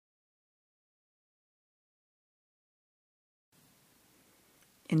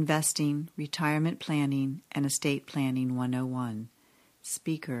Investing, Retirement Planning, and Estate Planning 101.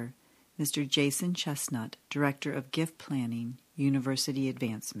 Speaker, Mr. Jason Chestnut, Director of Gift Planning, University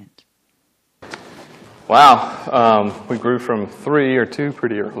Advancement. Wow, we grew from 3 or 2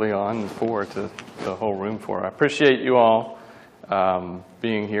 pretty early on, and 4 to the whole room 4. I appreciate you all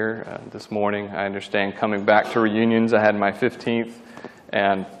being here this morning. I understand coming back to reunions. I had my 15th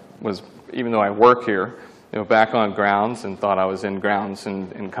and was, even though I work here, back on grounds and thought I was in grounds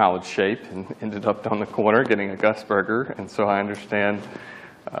in college shape and ended up on the corner getting a Gus Burger. And so I understand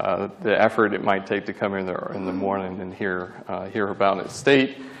the effort it might take to come in the morning and hear about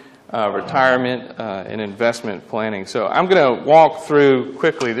estate, retirement, and investment planning. So I'm going to walk through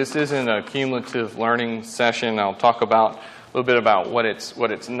quickly. This isn't a cumulative learning session. I'll talk about a little bit about what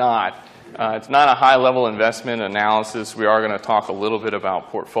it's not. It's not a high-level investment analysis. We are going to talk a little bit about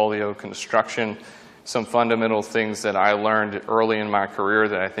portfolio construction, some fundamental things that I learned early in my career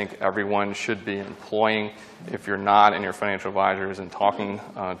that I think everyone should be employing. If you're not, and your financial advisor isn't talking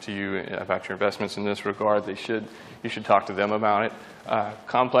to you about your investments in this regard, you should talk to them about it.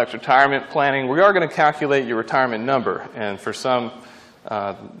 Complex retirement planning. We are going to calculate your retirement number, and for some,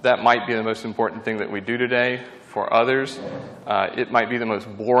 that might be the most important thing that we do today. For others, it might be the most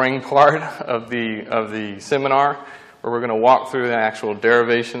boring part of the seminar, where we're going to walk through the actual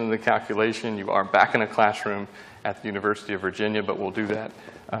derivation of the calculation. You are back in a classroom at the University of Virginia, but we'll do that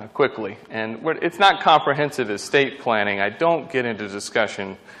quickly. And it's not comprehensive estate planning. I don't get into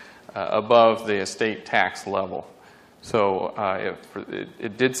discussion above the estate tax level. So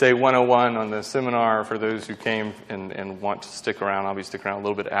it did say 101 on the seminar. For those who came and want to stick around, I'll be sticking around a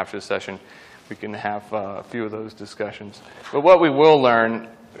little bit after the session. We can have a few of those discussions. But what we will learn,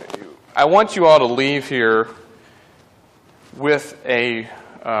 I want you all to leave here with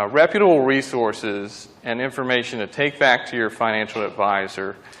reputable resources and information to take back to your financial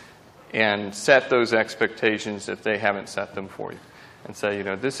advisor and set those expectations if they haven't set them for you. And say,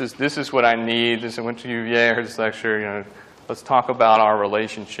 this is what I need. I went to UVA, I heard this lecture, let's talk about our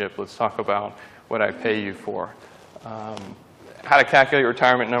relationship. Let's talk about what I pay you for. How to calculate your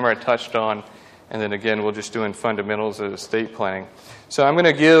retirement number I touched on. And then again, we'll just do in fundamentals of estate planning. So I'm going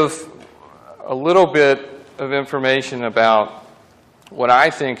to give a little bit of information about what I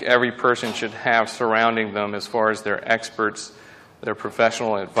think every person should have surrounding them as far as their experts, their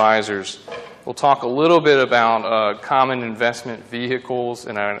professional advisors. We'll talk a little bit about common investment vehicles,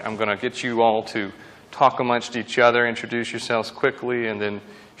 and I'm going to get you all to talk amongst each other, introduce yourselves quickly, and then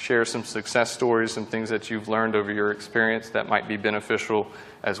share some success stories, some things that you've learned over your experience that might be beneficial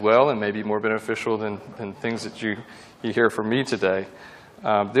as well, and maybe more beneficial than things that you hear from me today.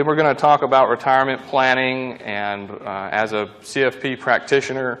 Then we're going to talk about retirement planning, and as a CFP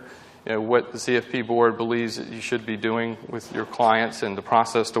practitioner, what the CFP board believes that you should be doing with your clients and the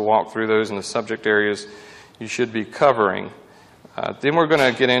process to walk through those and the subject areas you should be covering. Then we're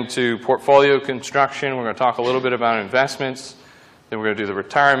going to get into portfolio construction. We're going to talk a little bit about investments. Then we're going to do the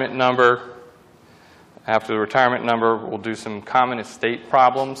retirement number. After the retirement number, we'll do some common estate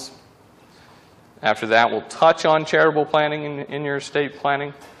problems. After that, we'll touch on charitable planning in your estate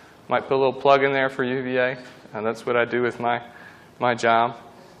planning. Might put a little plug in there for UVA, and that's what I do with my job.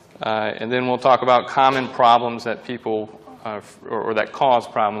 And then we'll talk about common problems that people, or that cause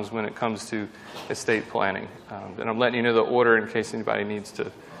problems when it comes to estate planning. And I'm letting you know the order in case anybody needs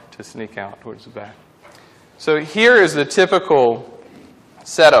to sneak out towards the back. So here is the typical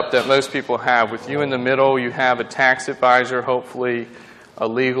setup that most people have. With you in the middle, you have a tax advisor, hopefully a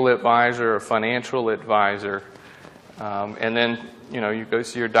legal advisor, a financial advisor, and then you go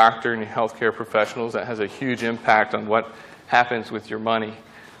see your doctor and your healthcare professionals. That has a huge impact on what happens with your money.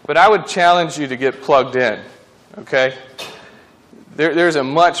 But I would challenge you to get plugged in, okay? There's a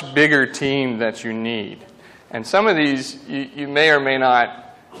much bigger team that you need. And some of these, you may or may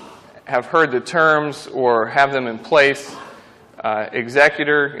not have heard the terms or have them in place.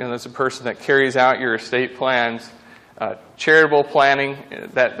 Executor, that's a person that carries out your estate plans. Charitable planning,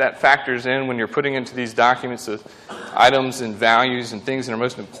 that factors in when you're putting into these documents the items and values and things that are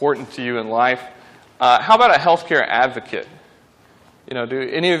most important to you in life. How about a healthcare advocate? Do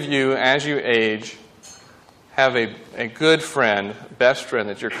any of you, as you age, have a good friend, best friend,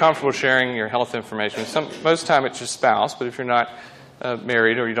 that you're comfortable sharing your health information with? Most of the time it's your spouse, but if you're not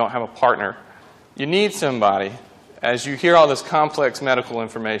married or you don't have a partner, you need somebody as you hear all this complex medical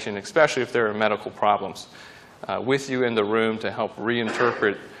information, especially if there are medical problems, with you in the room to help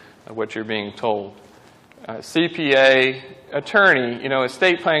reinterpret what you're being told. CPA, attorney,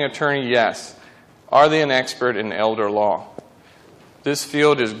 estate planning attorney, yes. Are they an expert in elder law? This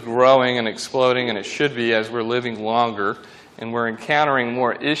field is growing and exploding, and it should be as we're living longer and we're encountering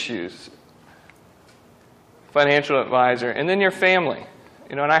more issues, financial advisor, and then your family.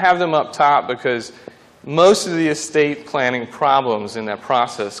 And I have them up top because most of the estate planning problems in that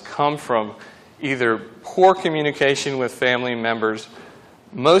process come from either poor communication with family members.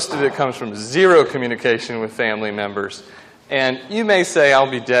 Most of it comes from zero communication with family members. And you may say, I'll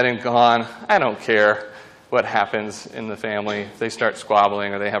be dead and gone. I don't care what happens in the family. If they start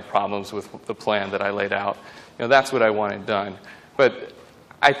squabbling or they have problems with the plan that I laid out, that's what I wanted done. But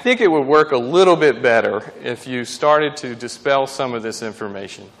I think it would work a little bit better if you started to dispel some of this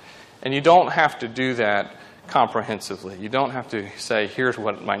information. And you don't have to do that comprehensively. You don't have to say, here's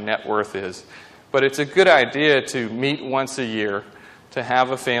what my net worth is. But it's a good idea to meet once a year, to have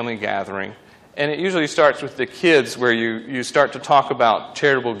a family gathering. And it usually starts with the kids, where you start to talk about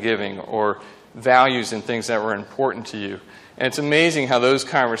charitable giving or values and things that were important to you. And it's amazing how those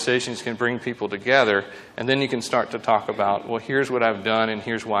conversations can bring people together, and then you can start to talk about, well, here's what I've done and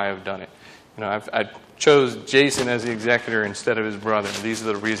here's why I've done it. I chose Jason as the executor instead of his brother. These are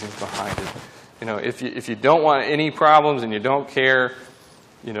the reasons behind it. If you don't want any problems and you don't care,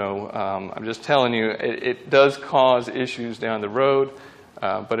 I'm just telling you, it does cause issues down the road.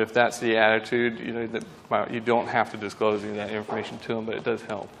 But if that's the attitude, you don't have to disclose any of that information to them, but it does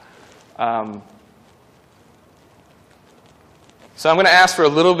help. So I'm going to ask for a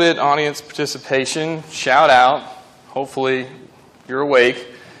little bit audience participation. Shout out. Hopefully you're awake.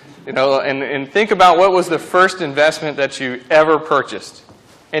 And think about, what was the first investment that you ever purchased?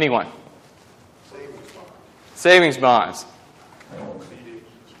 Anyone? Savings bonds.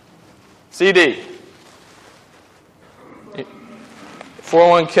 CD.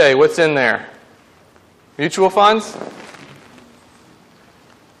 401k, what's in there? Mutual funds?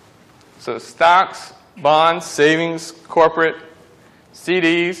 So stocks, bonds, savings, corporate,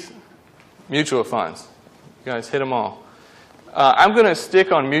 CDs, mutual funds. You guys hit them all. I'm going to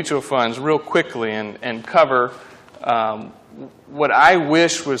stick on mutual funds real quickly and cover what I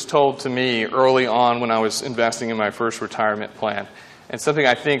wish was told to me early on when I was investing in my first retirement plan, and something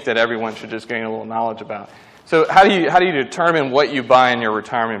I think that everyone should just gain a little knowledge about. So how do you determine what you buy in your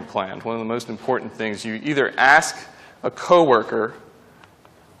retirement plan? One of the most important things, you either ask a coworker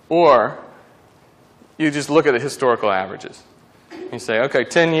or you just look at the historical averages. You say, okay,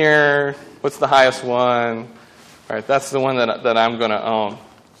 10-year, what's the highest one? All right, that's the one that I'm going to own.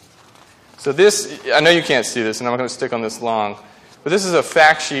 So this, I know you can't see this, and I'm not going to stick on this long, but this is a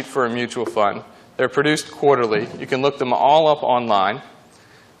fact sheet for a mutual fund. They're produced quarterly. You can look them all up online.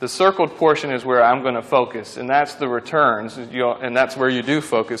 The circled portion is where I'm going to focus, and that's the returns, and that's where you do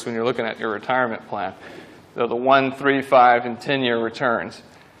focus when you're looking at your retirement plan. So the 1, 3, 5, and 10-year returns.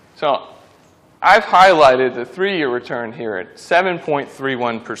 So I've highlighted the 3-year return here at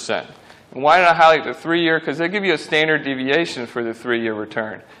 7.31%. And why did I highlight the 3-year? Because they give you a standard deviation for the 3-year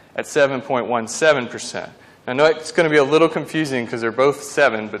return at 7.17%. I know it's going to be a little confusing because they're both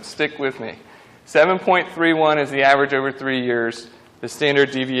 7, but stick with me. 7.31 is the average over 3 years. The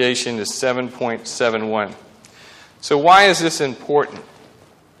standard deviation is 7.71. So why is this important?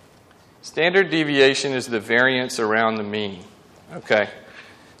 Standard deviation is the variance around the mean. Okay?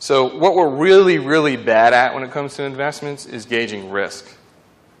 So what we're really, really bad at when it comes to investments is gauging risk.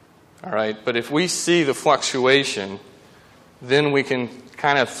 All right? But if we see the fluctuation, then we can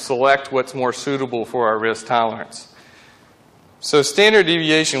kind of select what's more suitable for our risk tolerance. So standard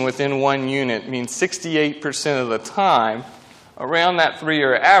deviation within one unit means 68% of the time, around that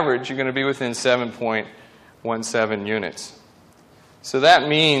 3-year average, you're going to be within 7.17 units. So that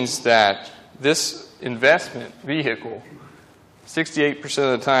means that this investment vehicle,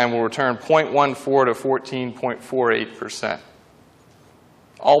 68% of the time, will return 0.14 to 14.48%.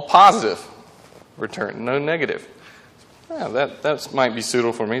 All positive return, no negative. Yeah, that might be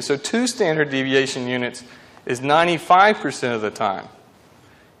suitable for me. So 2 standard deviation units is 95% of the time.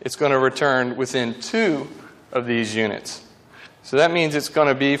 It's going to return within 2 of these units. So that means it's going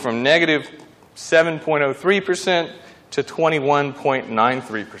to be from negative 7.03% to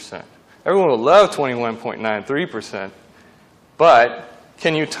 21.93%. Everyone will love 21.93%, but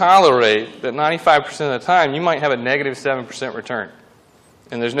can you tolerate that 95% of the time you might have a negative 7% return?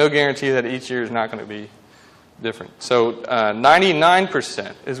 And there's no guarantee that each year is not going to be different. So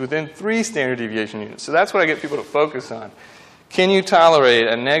 99% is within 3 standard deviation units. So that's what I get people to focus on. Can you tolerate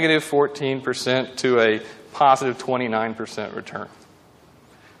a negative 14% to a positive 29% return?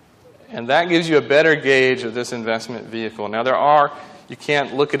 And that gives you a better gauge of this investment vehicle. Now you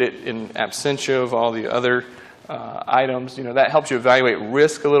can't look at it in absentia of all the other items. That helps you evaluate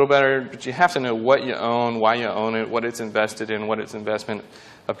risk a little better, but you have to know what you own, why you own it, what it's invested in, what its investment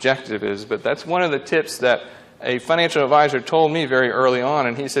objective is. But that's one of the tips that a financial advisor told me very early on,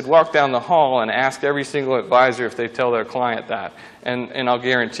 and he said, walk down the hall and ask every single advisor if they tell their client that. And I'll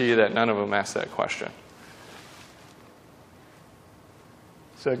guarantee you that none of them asked that question.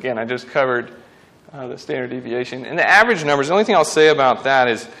 So again, I just covered the standard deviation. And the average numbers, the only thing I'll say about that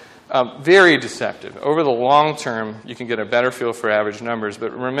is very deceptive. Over the long term, you can get a better feel for average numbers.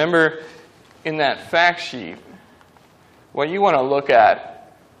 But remember, in that fact sheet, what you want to look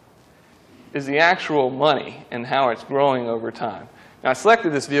at is the actual money and how it's growing over time. Now, I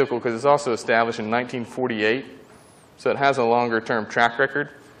selected this vehicle because it's also established in 1948, so it has a longer-term track record.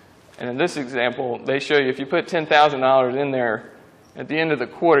 And in this example, they show you if you put $10,000 in there, at the end of the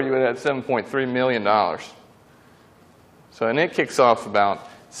quarter, you would have $7.3 million. So, and it kicks off about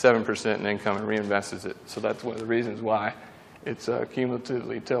 7% in income and reinvests it. So that's one of the reasons why it's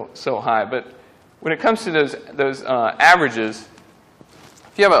cumulatively so high. But when it comes to those averages,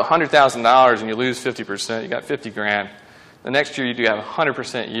 if you have $100,000 and you lose 50%, you got 50 grand. The next year you do have a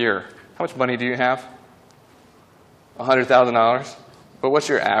 100% year. How much money do you have? $100,000. But what's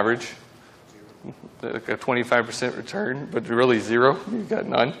your average? Like a 25% return, but really zero. You've got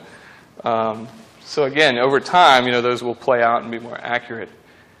none. So again, over time, those will play out and be more accurate.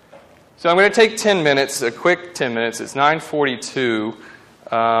 So I'm going to take 10 minutes, a quick 10 minutes. It's 9:42,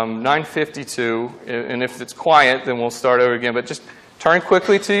 9:52, and if it's quiet, then we'll start over again. But just turn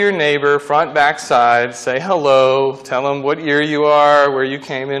quickly to your neighbor, front, back, side, say hello, tell them what year you are, where you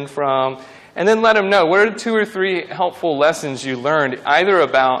came in from, and then let them know what are the 2 or 3 helpful lessons you learned, either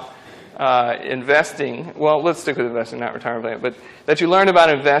about investing, well, let's stick with investing, not retirement plan, but that you learned about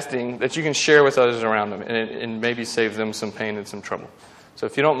investing that you can share with others around them and maybe save them some pain and some trouble. So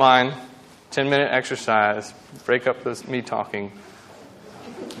if you don't mind, 10-minute exercise, break up this me talking.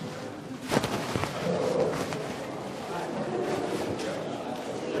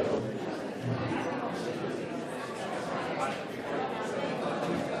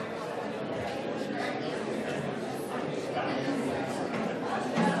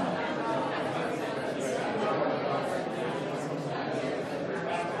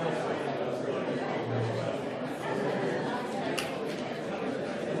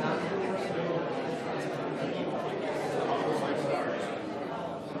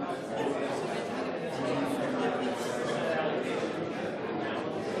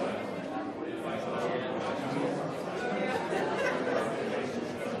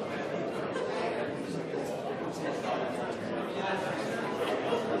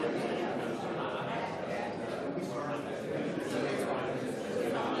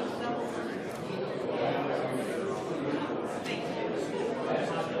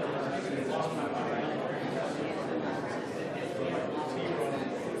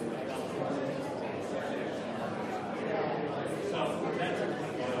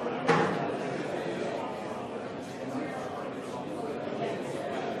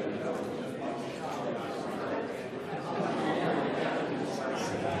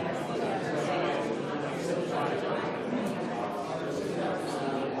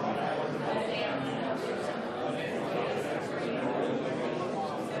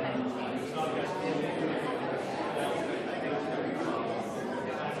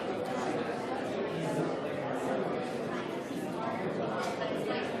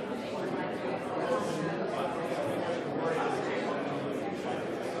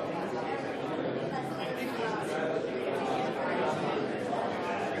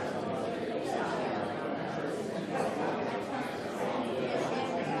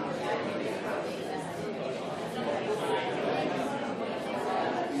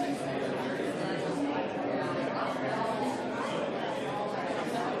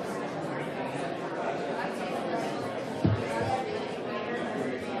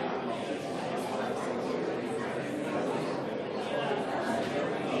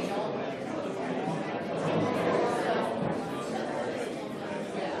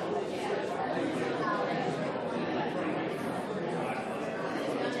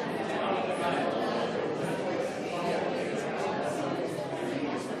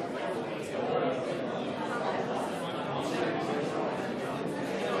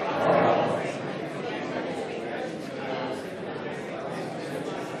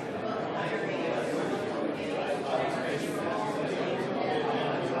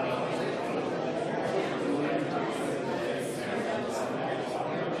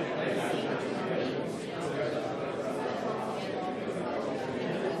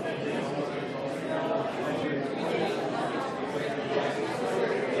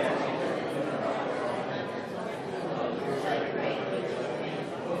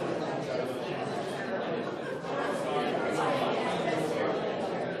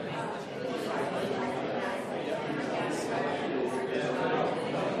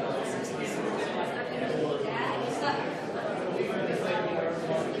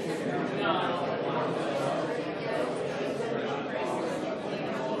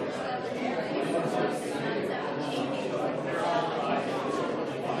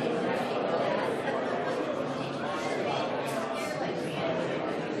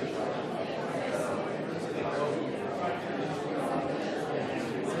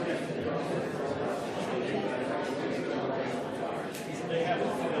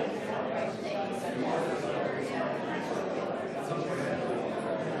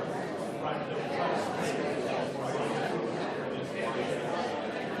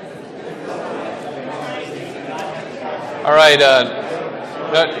 All right.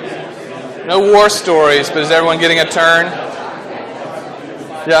 No war stories, but is everyone getting a turn?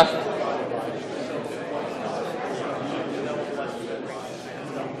 Yeah?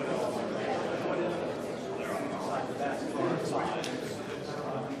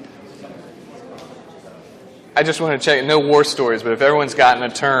 I just want to check, no war stories, but if everyone's gotten a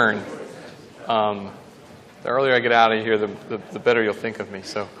turn, the earlier I get out of here, the better you'll think of me.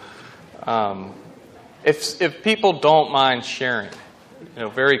 So if people don't mind sharing,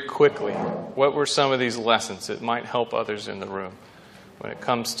 very quickly, what were some of these lessons that might help others in the room when it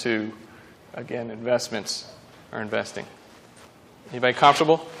comes to, again, investments or investing? Anybody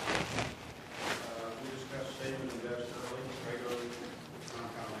comfortable?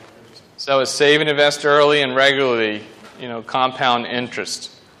 So it's save and invest early and regularly, compound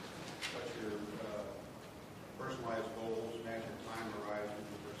interest. What's your personalized goals, match your time horizon,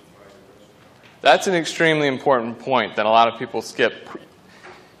 diversify your risk? That's an extremely important point that a lot of people skip.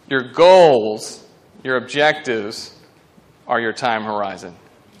 Your goals, your objectives, are your time horizon.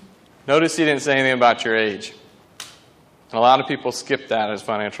 Notice he didn't say anything about your age. And a lot of people skip that as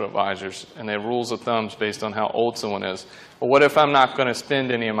financial advisors, and they have rules of thumbs based on how old someone is. Well, what if I'm not going to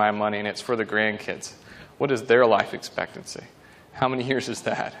spend any of my money and it's for the grandkids? What is their life expectancy? How many years is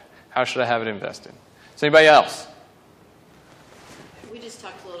that? How should I have it invested? Is anybody else? We just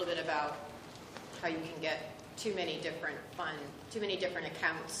talked a little bit about how you can get too many different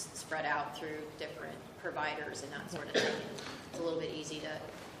accounts spread out through different providers and that sort of thing. It's a little bit easy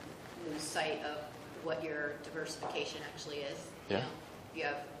to lose sight of what your diversification actually is. Yeah. You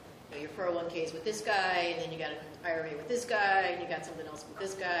have your 401ks with this guy, and then you got an IRA with this guy, and you got something else with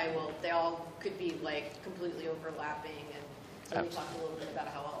this guy. Well, they all could be completely overlapping, and so we talked a little bit about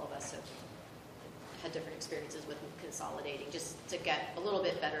how all of us have had different experiences with consolidating, just to get a little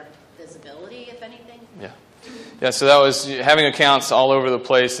bit better visibility, if anything. Yeah. So that was having accounts all over the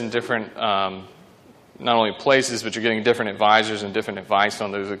place in different, not only places, but you're getting different advisors and different advice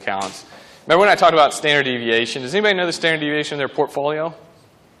on those accounts. Remember when I talked about standard deviation? Does anybody know the standard deviation of their portfolio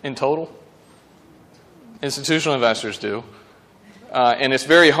in total? Institutional investors do. And it's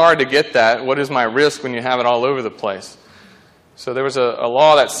very hard to get that. What is my risk when you have it all over the place? So there was a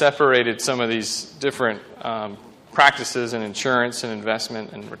law that separated some of these different practices in insurance and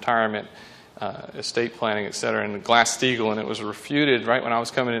investment and retirement, estate planning, et cetera, in Glass-Steagall, and it was refuted right when I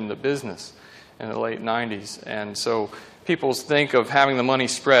was coming into business in the late 90s. And so people think of having the money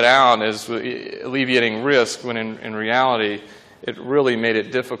spread out as alleviating risk, when in reality, it really made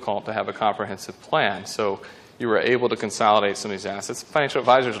it difficult to have a comprehensive plan. So you were able to consolidate some of these assets. Financial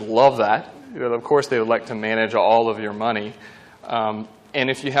advisors love that. Of course, they would like to manage all of your money. And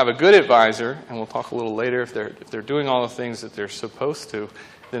if you have a good advisor, and we'll talk a little later, if they're doing all the things that they're supposed to,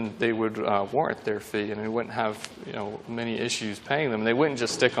 then they would warrant their fee, and they wouldn't have many issues paying them. And they wouldn't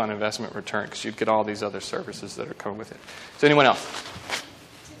just stick on investment return, because you'd get all these other services that are coming with it. So anyone else? The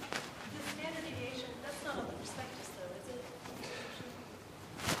standard deviation, that's not on the prospectus, though, is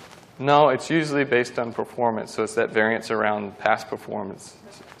it? No, it's usually based on performance, so it's that variance around past performance,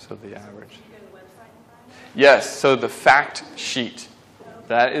 so the average. Can you go to the website and find it? Yes, so the fact sheet.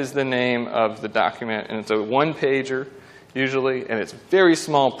 That is the name of the document, and it's a one-pager usually, and it's very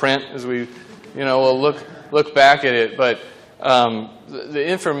small print as we, will look back at it. But the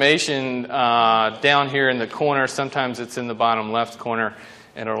information down here in the corner, sometimes it's in the bottom left corner,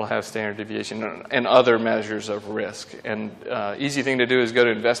 and it'll have standard deviation and other measures of risk. And easy thing to do is go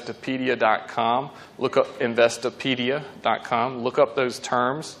to Investopedia.com, look up Investopedia.com, look up those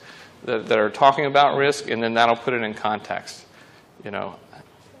terms that are talking about risk, and then that'll put it in context,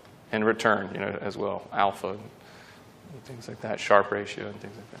 and return, as well, alpha and things like that, Sharpe ratio and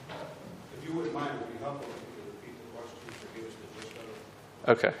things like that. If you wouldn't mind, it would be helpful if you could repeat the questions or give us the gist of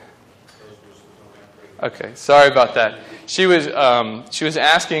it. Okay. Those of us that don't have great. Okay, sorry about that. She was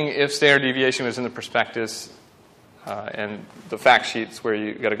asking if standard deviation was in the prospectus and the fact sheets where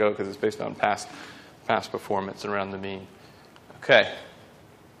you got to go because it's based on past performance around the mean. Okay.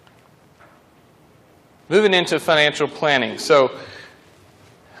 Moving into financial planning. So,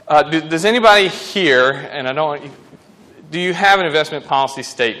 does anybody here, and do you have an investment policy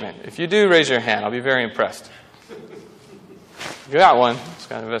statement? If you do, raise your hand. I'll be very impressed. You got one. It's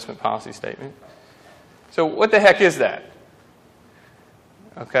got an investment policy statement. So what the heck is that?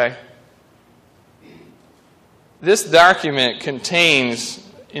 Okay. This document contains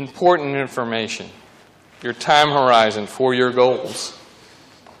important information, your time horizon for your goals,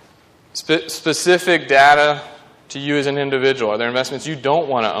 specific data to you as an individual. Are there investments you don't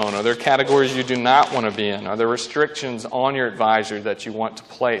want to own? Are there categories you do not want to be in? Are there restrictions on your advisor that you want to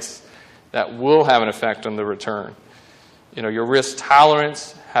place that will have an effect on the return? your risk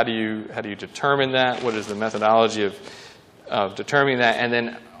tolerance. How do you determine that? What is the methodology of determining that? And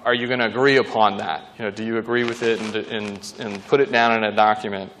then, are you going to agree upon that? Do you agree with it and put it down in a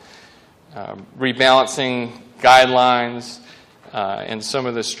document? Rebalancing guidelines and some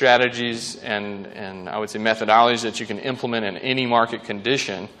of the strategies and I would say methodologies that you can implement in any market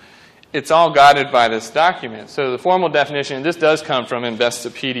condition. It's all guided by this document. So the formal definition, and this does come from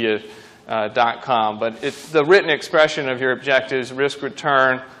Investopedia.com, but it's the written expression of your objectives, risk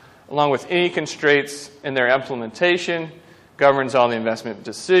return, along with any constraints in their implementation, governs all the investment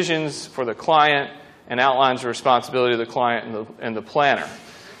decisions for the client, and outlines the responsibility of the client and the planner,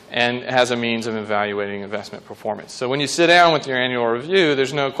 and has a means of evaluating investment performance. So when you sit down with your annual review,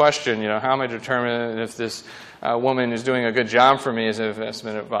 there's no question, how am I determining if this woman is doing a good job for me as an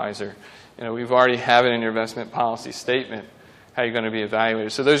investment advisor? We've already have it in your investment policy statement, how you're going to be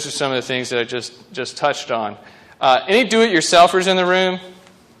evaluated. So those are some of the things that I just touched on. Any do-it-yourselfers in the room?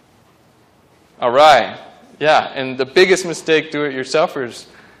 All right. Yeah, and the biggest mistake do-it-yourselfers,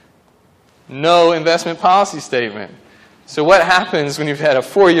 no investment policy statement. So what happens when you've had a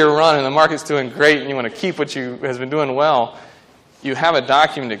 4-year run and the market's doing great and you want to keep what has been doing well? You have a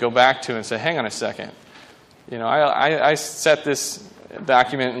document to go back to and say, hang on a second. I set this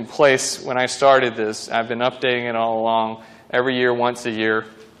document in place when I started this. I've been updating it all along, every year, once a year,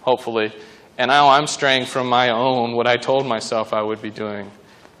 hopefully. And now I'm straying from my own, what I told myself I would be doing,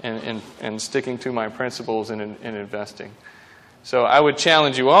 and sticking to my principles in investing. So I would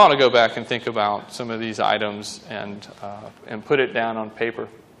challenge you all to go back and think about some of these items and put it down on paper.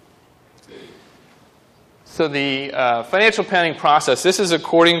 So the financial planning process, this is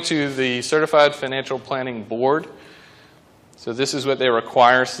according to the Certified Financial Planning Board. So this is what they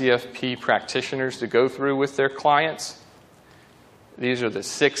require CFP practitioners to go through with their clients. These are the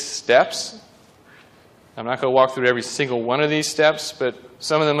 6 steps. I'm not going to walk through every single one of these steps, but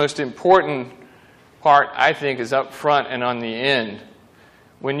some of the most important part, I think, is up front and on the end.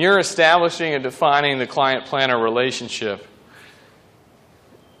 When you're establishing and defining the client-planner relationship,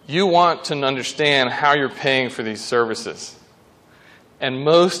 you want to understand how you're paying for these services. And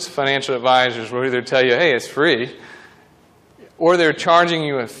most financial advisors will either tell you, hey, it's free, or they're charging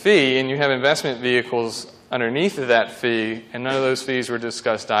you a fee and you have investment vehicles underneath of that fee, and none of those fees were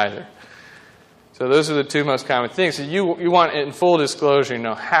discussed either. So those are the 2 most common things. So you want in full disclosure,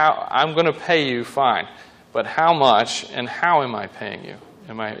 how I'm going to pay you, fine, but how much and how am I paying you?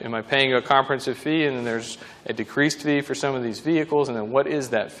 Am I paying you a comprehensive fee and then there's a decreased fee for some of these vehicles, and then what is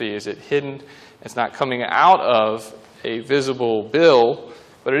that fee? Is it hidden? It's not coming out of a visible bill,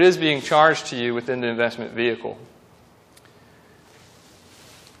 but it is being charged to you within the investment vehicle.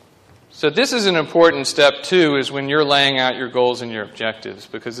 So this is an important step, too, is when you're laying out your goals and your objectives,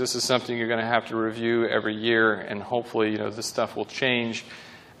 because this is something you're going to have to review every year, and hopefully, this stuff will change.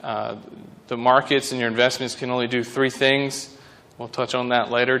 The markets and your investments can only do 3 things. We'll touch on that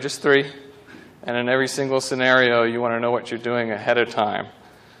later, just 3. And in every single scenario, you want to know what you're doing ahead of time.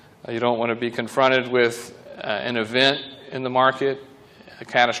 You don't want to be confronted with an event in the market, a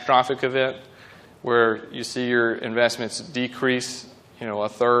catastrophic event, where you see your investments decrease, a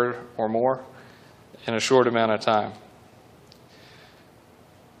third or more in a short amount of time.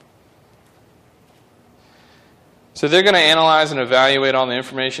 So they're going to analyze and evaluate all the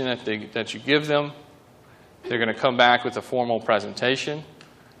information that you give them. They're going to come back with a formal presentation.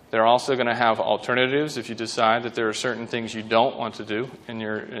 They're also going to have alternatives if you decide that there are certain things you don't want to do in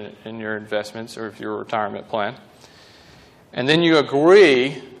your investments or if your retirement plan. And then you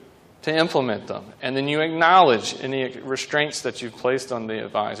agree to implement them. And then you acknowledge any restraints that you've placed on the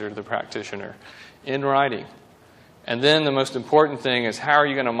advisor, the practitioner, in writing. And then the most important thing is, how are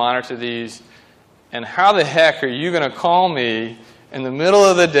you going to monitor these? And how the heck are you going to call me in the middle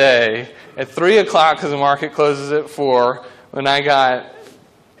of the day at 3 o'clock because the market closes at 4 when I'm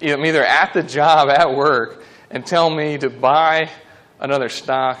either at the job at work and tell me to buy another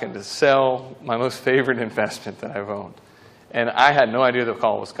stock and to sell my most favorite investment that I've owned? And I had no idea the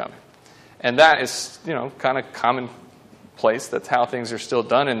call was coming. And that is, kind of commonplace. That's how things are still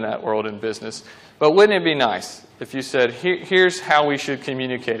done in that world in business. But wouldn't it be nice if you said, here's how we should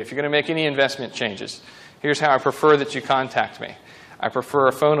communicate. If you're going to make any investment changes, here's how I prefer that you contact me. I prefer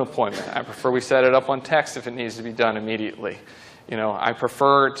a phone appointment. I prefer we set it up on text if it needs to be done immediately. I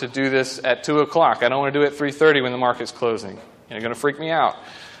prefer to do this at 2 o'clock. I don't want to do it at 3:30 when the market's closing. You're going to freak me out.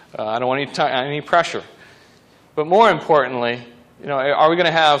 I don't want any pressure. But more importantly, are we going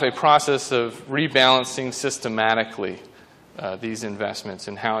to have a process of rebalancing systematically these investments,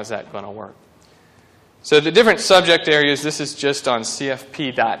 and how is that going to work? So the different subject areas, this is just on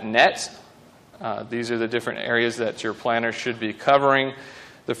CFP.net. These are the different areas that your planner should be covering.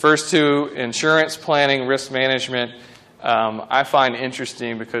 The first two, insurance planning, risk management, I find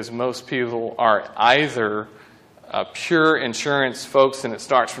interesting because most people are either pure insurance folks, and it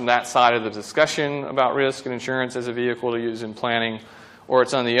starts from that side of the discussion about risk and insurance as a vehicle to use in planning, or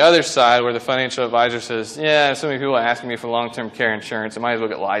it's on the other side where the financial advisor says, yeah, so many people are asking me for long-term care insurance, I might as well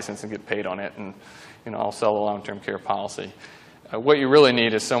get licensed and get paid on it, and I'll sell a long-term care policy. What you really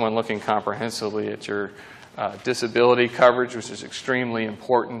need is someone looking comprehensively at your disability coverage, which is extremely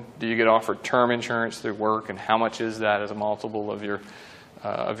important. Do you get offered term insurance through work, and how much is that as a multiple of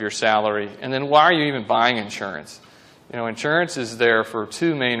your salary? And then why are you even buying insurance? Insurance is there for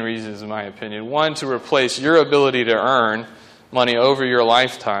two main reasons, in my opinion. One, to replace your ability to earn money over your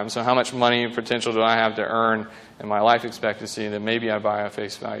lifetime. So how much money potential do I have to earn in my life expectancy? And then maybe I buy a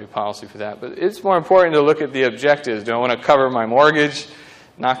face value policy for that. But it's more important to look at the objectives. Do I want to cover my mortgage,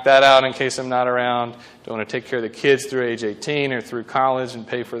 knock that out in case I'm not around? Do I want to take care of the kids through age 18 or through college and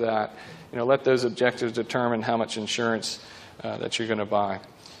pay for that? Let those objectives determine how much insurance that you're going to buy.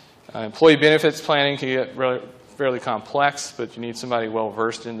 Employee benefits planning can get fairly complex, but you need somebody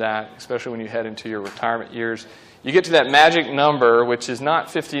well-versed in that, especially when you head into your retirement years. You get to that magic number, which is not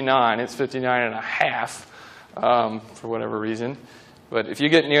 59, it's 59 and a half for whatever reason. But if you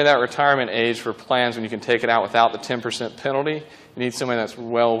get near that retirement age for plans when you can take it out without the 10% penalty, you need somebody that's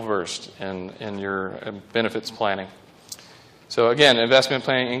well-versed in your benefits planning. So again, investment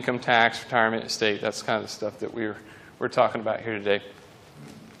planning, income tax, retirement, estate, that's kind of the stuff that we're talking about here today.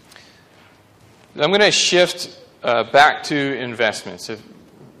 I'm going to shift back to investments.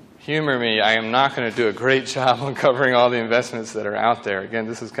 Humor me, I am not going to do a great job on covering all the investments that are out there. Again,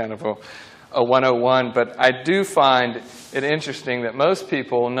 this is kind of a 101, but I do find it interesting that most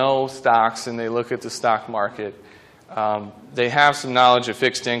people know stocks and they look at the stock market. They have some knowledge of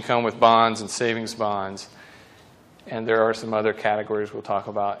fixed income with bonds and savings bonds, and there are some other categories we'll talk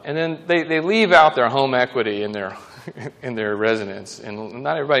about. And then they leave out their home equity in their residence. And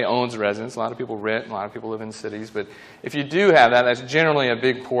not everybody owns a residence. A lot of people rent. A lot of people live in cities. But if you do have that, that's generally a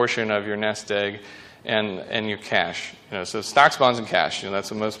big portion of your nest egg and your cash. So stocks, bonds, and cash.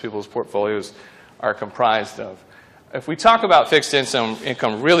 That's what most people's portfolios are comprised of. If we talk about fixed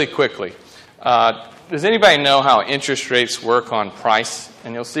income really quickly, does anybody know how interest rates work on price?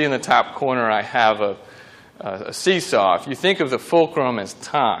 And you'll see in the top corner I have a seesaw. If you think of the fulcrum as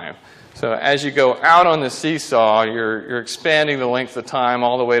time, so as you go out on the seesaw, you're expanding the length of time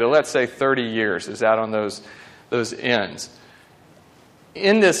all the way to, let's say, 30 years is out on those ends.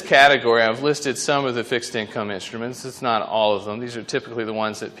 In this category, I've listed some of the fixed income instruments. It's not all of them. These are typically the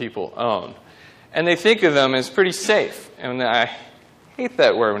ones that people own. And they think of them as pretty safe. And I hate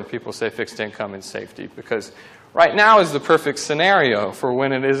that word when people say fixed income and safety, because right now is the perfect scenario for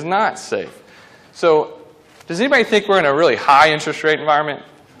when it is not safe. So does anybody think we're in a really high interest rate environment?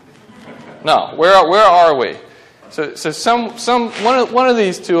 No. Where are we? So one of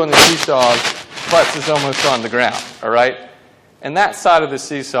these two on the seesaw's butts is almost on the ground, all right? And that side of the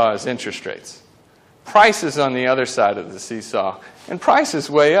seesaw is interest rates. Price is on the other side of the seesaw, and price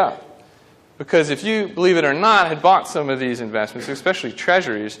is way up. Because if you, believe it or not, had bought some of these investments, especially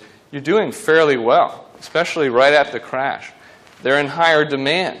treasuries, you're doing fairly well, especially right at the crash. They're in higher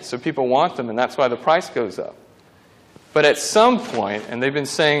demand, so people want them, and that's why the price goes up. But at some point, and they've been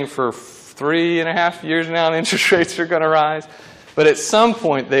saying for 3.5 years now, interest rates are going to rise, but at some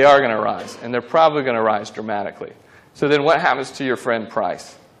point they are going to rise, and they're probably going to rise dramatically. So then what happens to your friend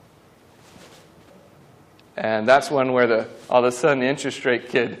price? And that's one where all of a sudden the interest rate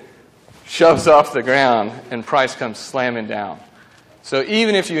kid shoves off the ground and price comes slamming down. So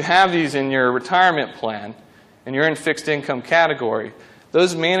even if you have these in your retirement plan and you're in fixed income category,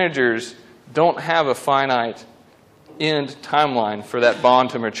 those managers don't have a finite end timeline for that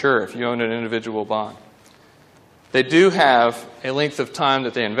bond to mature if you own an individual bond. They do have a length of time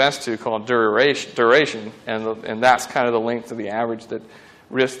that they invest to called duration, and that's kind of the length of the average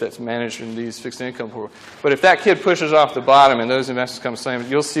risk that's managed in these fixed income portfolios. But if that kid pushes off the bottom and those investors come slamming,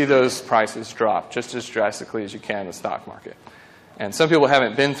 you'll see those prices drop just as drastically as you can in the stock market. And some people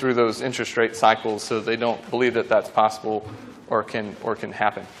haven't been through those interest rate cycles, so they don't believe that that's possible or can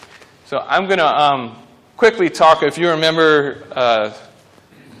happen. So I'm going to quickly talk. If you remember,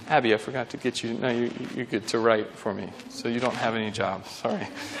 Abby, I forgot to get you. No, you get to write for me, so you don't have any job. Sorry.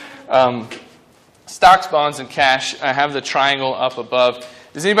 Stocks, bonds, and cash. I have the triangle up above.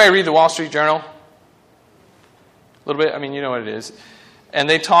 Does anybody read the Wall Street Journal? A little bit? I mean, you know what it is. And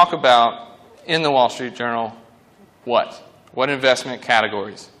they talk about, in the Wall Street Journal, what? What investment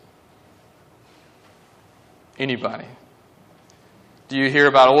categories? Anybody? Do you hear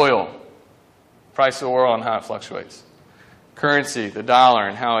about oil? price of oil and how it fluctuates. Currency, the dollar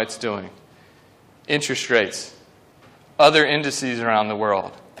and how it's doing. Interest rates, other indices around the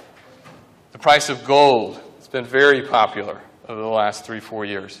world. The price of gold, it's been very popular over the last 3-4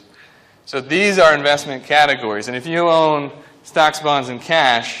 years. So these are investment categories. And if you own stocks, bonds, and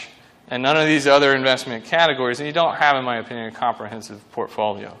cash, and none of these other investment categories, then you don't have, in my opinion, a comprehensive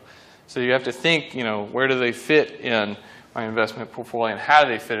portfolio. So you have to think, where do they fit in my investment portfolio, and how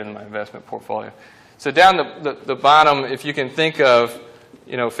do they fit in my investment portfolio? So down the bottom, if you can think of,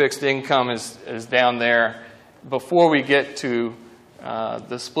 fixed income is down there. Before we get to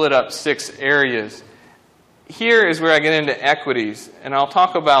the split up 6 areas, here is where I get into equities, and I'll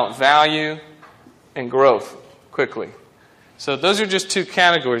talk about value and growth quickly. So those are just 2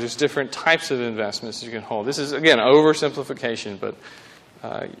 categories. There's different types of investments you can hold. This is, again, oversimplification,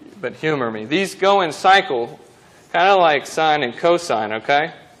 but humor me. These go in cycle, kind of like sine and cosine,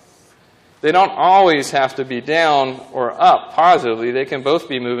 okay? They don't always have to be down or up positively. They can both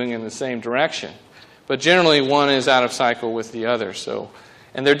be moving in the same direction. But generally, one is out of cycle with the other.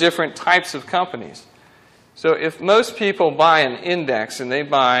 And they're different types of companies. So if most people buy an index and they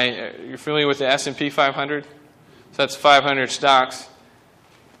buy, you're familiar with the S&P 500? So that's 500 stocks.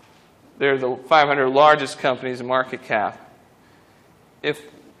 They're the 500 largest companies in market cap. If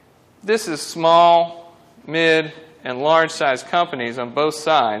this is small, mid, and large-sized companies on both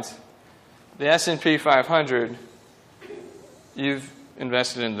sides, the S&P 500, you've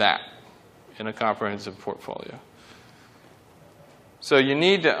invested in that in a comprehensive portfolio. So you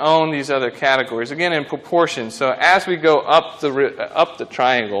need to own these other categories, again, in proportion. So as we go up the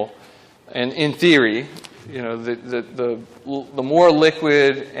triangle, and in theory, the more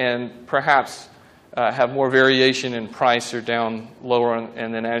liquid and perhaps have more variation in price or down lower,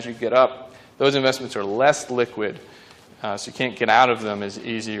 and then as you get up, those investments are less liquid, so you can't get out of them as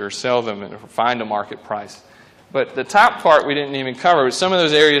easy or sell them and find a market price. But the top part we didn't even cover was some of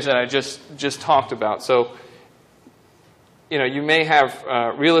those areas that I just talked about. So, you may have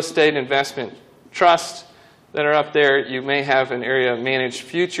real estate investment trusts that are up there. You may have an area of managed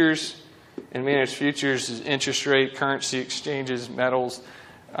futures. And managed futures is interest rate, currency exchanges, metals,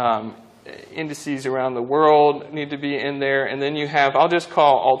 indices around the world need to be in there. And then you have, I'll just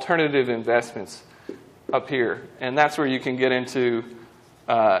call alternative investments up here. And that's where you can get into,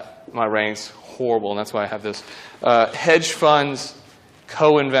 my writing's horrible, and that's why I have this, hedge funds,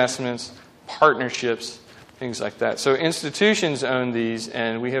 co-investments, partnerships, things like that. So institutions own these,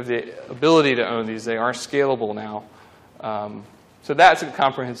 and we have the ability to own these. They are scalable now. So that's a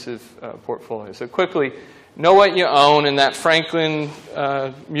comprehensive portfolio. So quickly, know what you own in that Franklin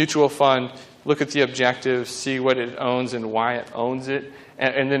mutual fund. Look at the objectives, see what it owns and why it owns it,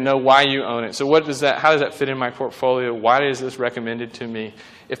 and then know why you own it. So how does that fit in my portfolio? Why is this recommended to me?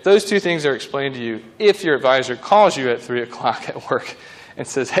 If those 2 things are explained to you, if your advisor calls you at 3 o'clock at work and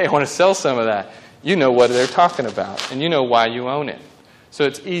says, hey, I want to sell some of that, you know what they're talking about, and you know why you own it. So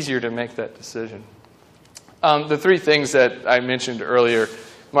it's easier to make that decision. The 3 things that I mentioned earlier,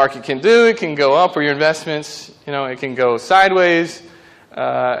 market can do, it can go up, or your investments, it can go sideways,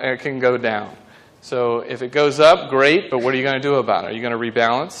 or it can go down. So if it goes up, great, but what are you going to do about it? Are you going to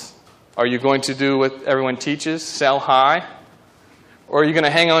rebalance? Are you going to do what everyone teaches, sell high? Or are you going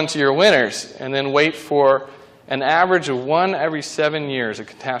to hang on to your winners and then wait for an average of 1 every 7 years a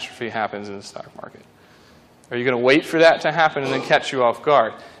catastrophe happens in the stock market? Are you going to wait for that to happen and then catch you off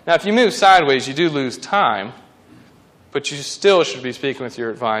guard? Now, if you move sideways, you do lose time, but you still should be speaking with your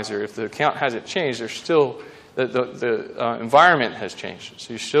advisor. If the account hasn't changed, there's still the environment has changed.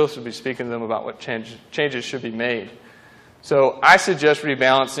 So you still should be speaking to them about what changes should be made. So I suggest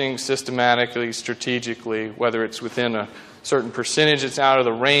rebalancing systematically, strategically, whether it's within a certain percentage that's out of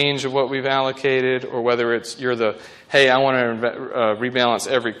the range of what we've allocated, or whether it's hey, I want to rebalance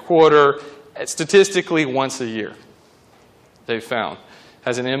every quarter. Statistically, once a year, they've found,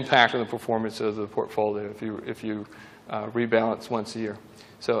 has an impact on the performance of the portfolio if you rebalance once a year.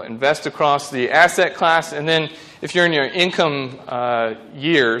 So invest across the asset class, and then if you're in your income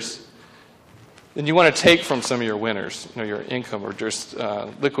years, then you want to take from some of your winners, your income, or just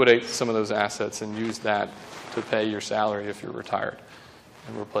liquidate some of those assets and use that to pay your salary if you're retired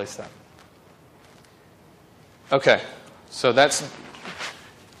and replace that. Okay, so that's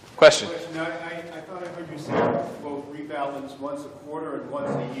question. I thought I heard you say both rebalance once a quarter and once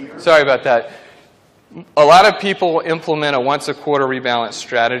a year. Sorry about that. A lot of people implement a once a quarter rebalance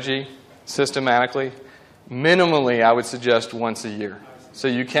strategy systematically. Minimally, I would suggest once a year. So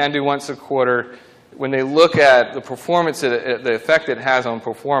you can do once a quarter. When they look at the performance, the effect it has on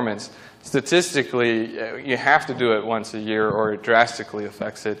performance, statistically, you have to do it once a year or it drastically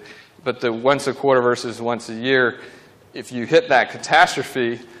affects it. But the once a quarter versus once a year, if you hit that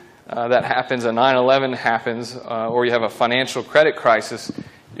catastrophe that happens, a 9/11 happens, or you have a financial credit crisis,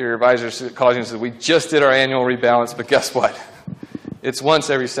 your advisor calls you and says, we just did our annual rebalance, but guess what? It's once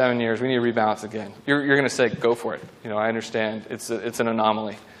every 7 years. We need to rebalance again. You're going to say, go for it. I understand. It's an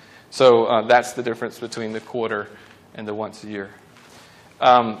anomaly. So that's the difference between the quarter and the once a year.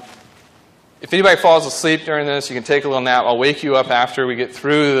 If anybody falls asleep during this, you can take a little nap. I'll wake you up after we get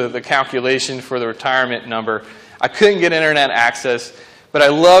through the calculation for the retirement number. I couldn't get internet access, but I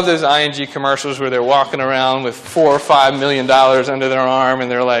love those ING commercials where they're walking around with $4 or $5 million under their arm,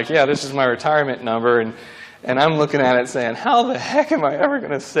 and they're like, yeah, this is my retirement number. And I'm looking at it saying, how the heck am I ever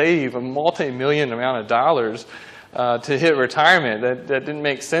going to save a multi-million amount of dollars to hit retirement? That didn't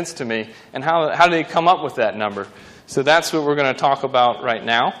make sense to me. And how did they come up with that number? So that's what we're going to talk about right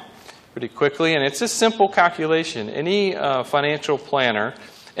now pretty quickly. And it's a simple calculation. Any financial planner,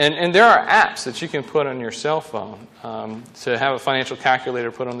 and there are apps that you can put on your cell phone to have a financial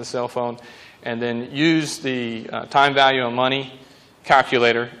calculator put on the cell phone and then use the time value of money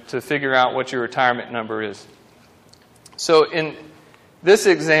calculator to figure out what your retirement number is. So in this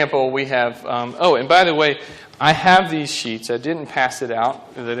example, we have, and by the way, I have these sheets. I didn't pass it out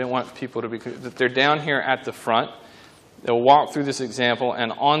because I didn't want people to be, they're down here at the front. They'll walk through this example,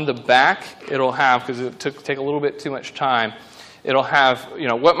 and on the back, it'll have, because it take a little bit too much time, it'll have,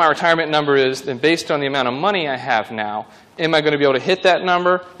 what my retirement number is, then based on the amount of money I have now, am I going to be able to hit that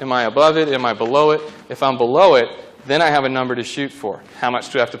number? Am I above it? Am I below it? If I'm below it, then I have a number to shoot for. How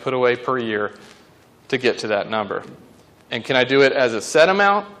much do I have to put away per year to get to that number? And can I do it as a set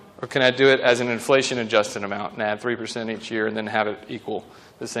amount, or can I do it as an inflation-adjusted amount and add 3% each year and then have it equal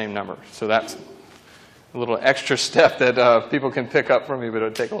the same number? So that's a little extra step that people can pick up from me, but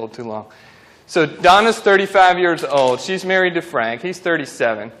it'll take a little too long. So Donna's 35 years old. She's married to Frank. He's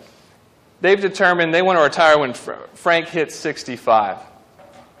 37. They've determined they want to retire when Frank hits 65.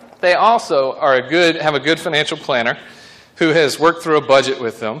 They also have a good financial planner who has worked through a budget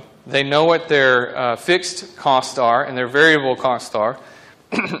with them. They know what their fixed costs are and their variable costs are,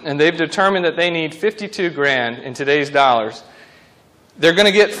 and they've determined that they need $52,000 in today's dollars. They're going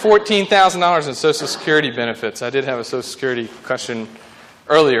to get $14,000 in Social Security benefits. I did have a Social Security question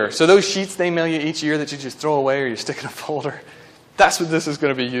earlier. So those sheets they mail you each year that you just throw away or you stick in a folder, that's what this is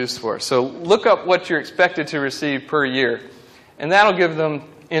going to be used for. So look up what you're expected to receive per year, and that'll give them,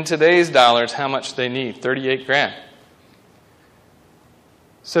 in today's dollars, how much they need, $38,000.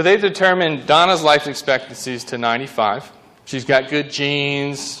 So they've determined Donna's life expectancy is to 95. She's got good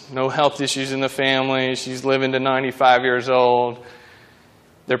genes, no health issues in the family. She's living to 95 years old.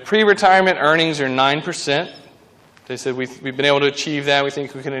 Their pre-retirement earnings are 9%. They said, we've been able to achieve that. We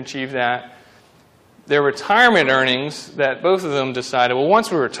think we can achieve that. Their retirement earnings, that both of them decided, well,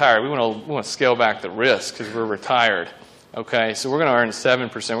 once we're retired, we want to scale back the risk because we're retired. Okay, so we're going to earn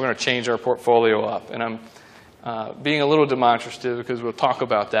 7%. We're going to change our portfolio up. And I'm being a little demonstrative because we'll talk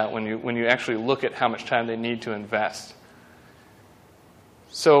about that when you actually look at how much time they need to invest.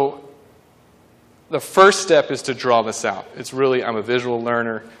 So the first step is to draw this out. It's really, I'm a visual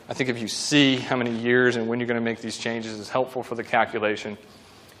learner. I think if you see how many years and when you're going to make these changes is helpful for the calculation.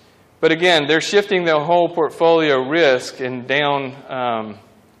 But again, they're shifting their whole portfolio risk and down,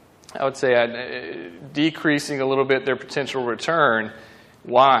 I would say, decreasing a little bit their potential return.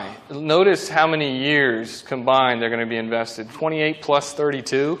 Why? Notice how many years combined they're going to be invested. 28 plus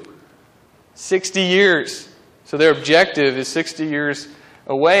 32, 60 years. So their objective is 60 years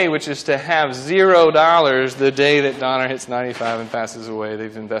away, which is to have $0 the day that Donna hits 95 and passes away.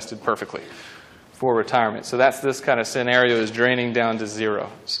 They've invested perfectly for retirement. So that's this kind of scenario is draining down to zero.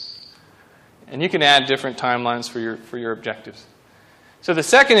 And you can add different timelines for your objectives. So the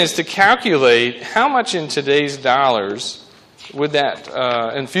second is to calculate how much in today's dollars would that,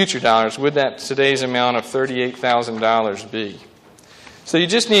 in future dollars, would that today's amount of $38,000 be? So you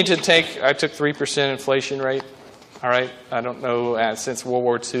just need to I took 3% inflation rate. All right, I don't know, since World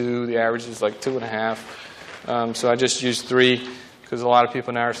War II, the average is like 2.5. So I just used 3 because a lot of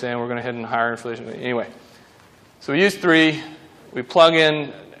people now are saying we're going to head in higher inflation. Anyway, so we use 3. We plug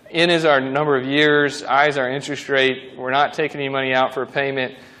in is our number of years, I is our interest rate. We're not taking any money out for a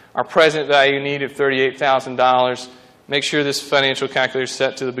payment. Our present value need of $38,000. Make sure this financial calculator is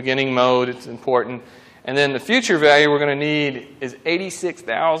set to the beginning mode. It's important. And then the future value we're going to need is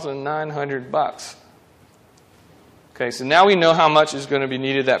 $86,900. Okay, so now we know how much is going to be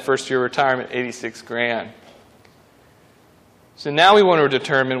needed that first year of retirement, $86,000. So now we want to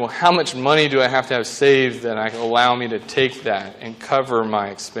determine, well, how much money do I have to have saved that allow me to take that and cover my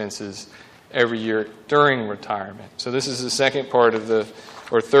expenses every year during retirement. So this is the second part of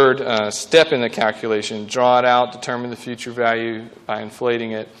third step in the calculation. Draw it out, determine the future value by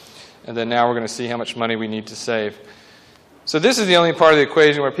inflating it, and then now we're going to see how much money we need to save. So this is the only part of the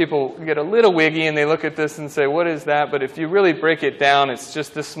equation where people get a little wiggy and they look at this and say, what is that? But if you really break it down, it's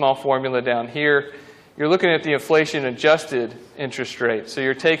just this small formula down here. You're looking at the inflation-adjusted interest rate. So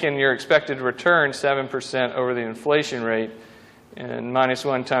you're taking your expected return, 7% over the inflation rate, and minus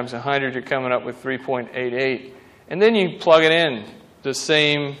 1 times 100, you're coming up with 3.88. And then you plug it in, the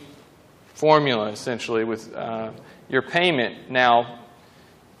same formula, essentially, with your payment now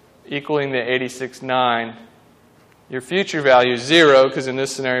equaling the 86.9. Your future value is 0, because in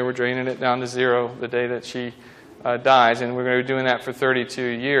this scenario we're draining it down to 0 the day that she dies, and we're going to be doing that for 32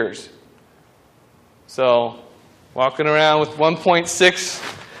 years. So walking around with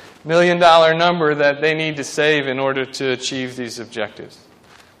 $1.6 million number that they need to save in order to achieve these objectives.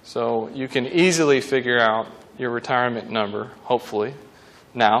 So you can easily figure out your retirement number, hopefully,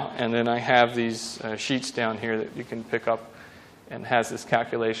 now. And then I have these sheets down here that you can pick up and has this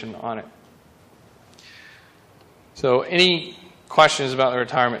calculation on it. So any questions about the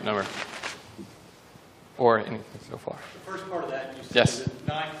retirement number? Or anything so far? The first part of that, you said Yes. is a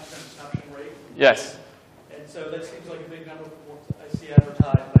 9% assumption rate. Yes. And so that seems like a big number from what I see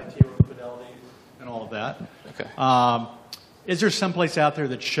advertised by T. Rowe Fidelity and all of that. Okay. Is there someplace out there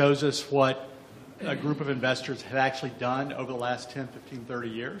that shows us what a group of investors have actually done over the last 10, 15, 30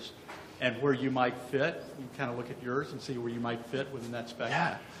 years? And where you might fit? You kind of look at yours and see where you might fit within that spectrum.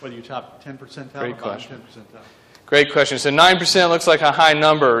 Yeah. Whether you top 10 percentile Great or bottom question. 10 percentile. Great question. So 9% looks like a high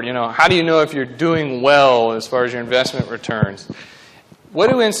number. You know, how do you know if you're doing well as far as your investment returns? What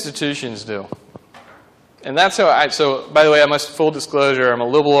do institutions do? And that's how so by the way, full disclosure, I'm a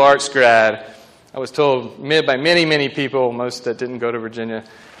liberal arts grad. I was told by many, many people, most that didn't go to Virginia,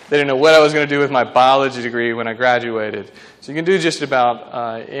 they didn't know what I was going to do with my biology degree when I graduated. So you can do just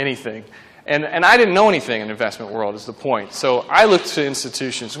about anything. And I didn't know anything in the investment world is the point. So I looked to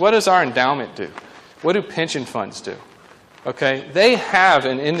institutions. What does our endowment do? What do pension funds do? Okay, they have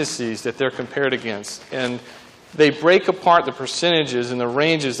an indices that they're compared against, and they break apart the percentages and the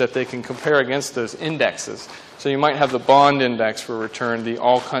ranges that they can compare against those indexes. So you might have the bond index for return, the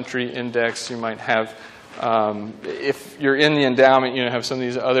all-country index. You might have, if you're in the endowment, you have some of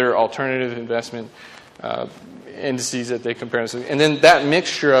these other alternative investment indices that they compare. And then that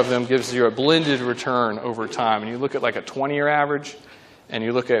mixture of them gives you a blended return over time. And you look at like a 20-year average, and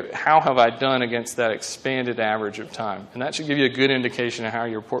you look at how have I done against that expanded average of time. And that should give you a good indication of how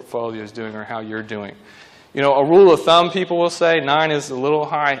your portfolio is doing or how you're doing. You know, a rule of thumb, people will say 9 is a little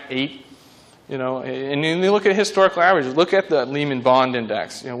high, 8. You know, and then you look at historical averages. Look at the Lehman Bond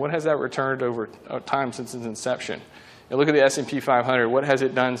Index. You know, what has that returned over time since its inception? You look at the S&P 500. What has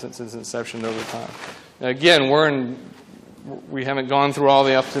it done since its inception over time? Now, again, we haven't gone through all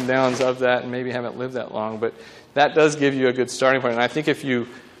the ups and downs of that, and maybe haven't lived that long, but that does give you a good starting point. And I think if you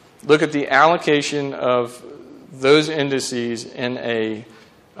look at the allocation of those indices in a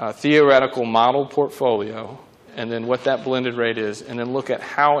theoretical model portfolio, and then what that blended rate is, and then look at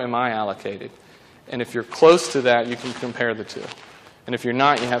how am I allocated. And if you're close to that, you can compare the two. And if you're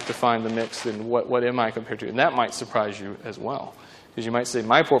not, you have to find the mix and what am I compared to. And that might surprise you as well. Because you might say,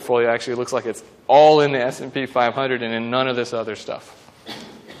 my portfolio actually looks like it's all in the S&P 500 and in none of this other stuff.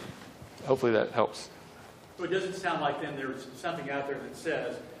 Hopefully that helps. So it doesn't sound like then there's something out there that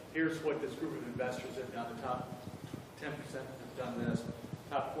says, here's what this group of investors have done. The top 10% have done this,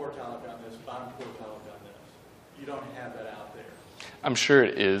 top quartile have done this, bottom quartile have done this. You don't have that out there. I'm sure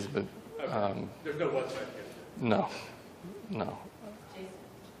it is, but... Okay. There's no website. No.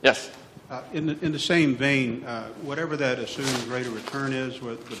 Yes? In the same vein, whatever that assumed rate of return is,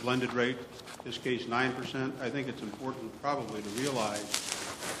 with the blended rate, in this case 9%, I think it's important probably to realize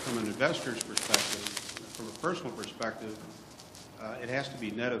from an investor's perspective, from a personal perspective, it has to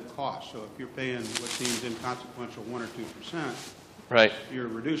be net of cost. So if you're paying what seems inconsequential 1 or 2%, right, you're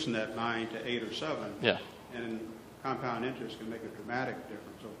reducing that 9 to 8 or 7. Yeah. And compound interest can make a dramatic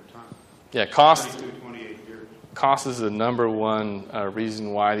difference over time. Yeah, cost. 22, 28 years. Cost is the number one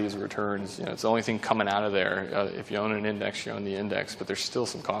reason why these returns, it's the only thing coming out of there. If you own an index, you own the index, but there's still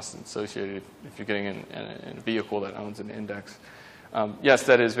some costs associated if you're getting in a vehicle that owns an index. Yes,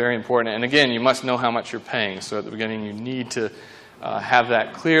 that is very important. And again, you must know how much you're paying. So at the beginning, you need to have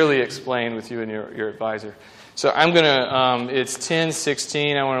that clearly explained with you and your advisor. So I'm going to, it's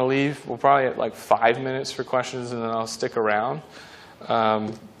 10:16. I want to leave. We'll probably have like 5 minutes for questions, and then I'll stick around.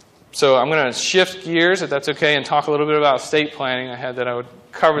 So I'm going to shift gears, if that's okay, and talk a little bit about estate planning. I had that I would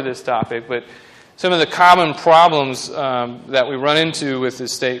cover this topic, but some of the common problems that we run into with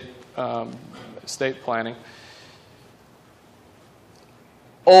estate planning.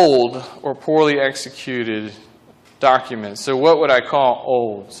 Old or poorly executed documents. So what would I call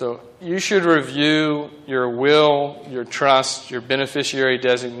old? So you should review your will, your trust, your beneficiary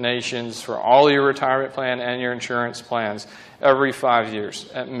designations for all your retirement plan and your insurance plans every 5 years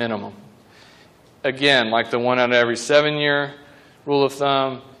at minimum. Again, like the 1 out of every 7 year rule of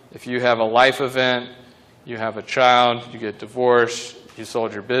thumb, if you have a life event, you have a child, you get divorced, you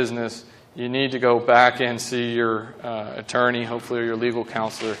sold your business, you need to go back and see your attorney, hopefully your legal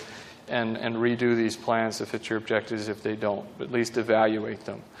counselor, and redo these plans to fit your objectives if they don't, but at least evaluate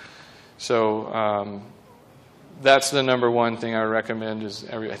them. So that's the number one thing I would recommend is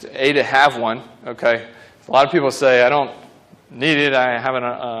to have one. Okay, a lot of people say I don't need it. I have an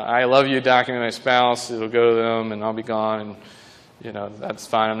I love you document with my spouse. It'll go to them, and I'll be gone, and that's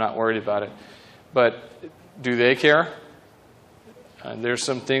fine. I'm not worried about it. But do they care? There's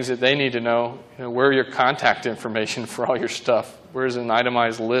some things that they need to know. Where are your contact information for all your stuff? Where's an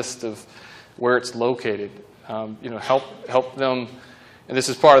itemized list of where it's located? Help them. And this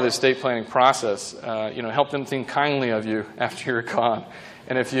is part of the estate planning process. Help them think kindly of you after you're gone.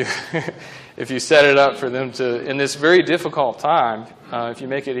 And if you if you set it up for them to, in this very difficult time, if you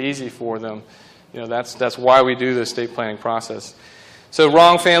make it easy for them, that's why we do the estate planning process. So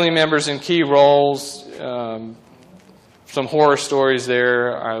wrong family members in key roles. Some horror stories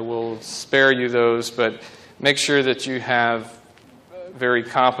there. I will spare you those, but make sure that you have very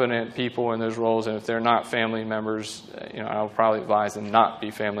competent people in those roles, and if they're not family members, I'll probably advise them not be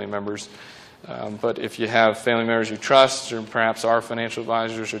family members. But if you have family members you trust, or perhaps are financial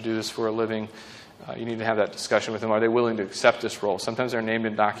advisors or do this for a living, you need to have that discussion with them. Are they willing to accept this role? Sometimes they're named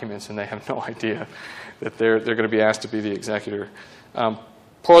in documents and they have no idea that they're going to be asked to be the executor.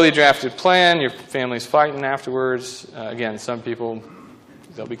 Poorly drafted plan, your family's fighting afterwards. Again, some people,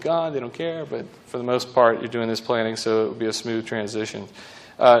 they'll be gone, they don't care, but for the most part, you're doing this planning, so it will be a smooth transition.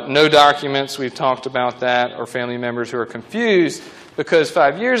 No documents, we've talked about that, or family members who are confused because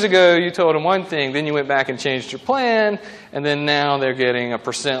 5 years ago you told them one thing, then you went back and changed your plan, and then now they're getting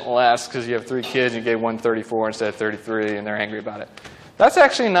 1% less because you have 3 kids and you gave one 34 instead of 33, and they're angry about it. That's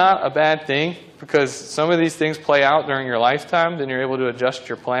actually not a bad thing, because some of these things play out during your lifetime, then you're able to adjust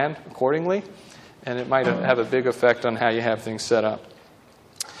your plan accordingly, and it might have a big effect on how you have things set up.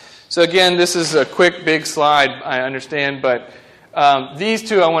 So again, this is a quick, big slide, I understand, but these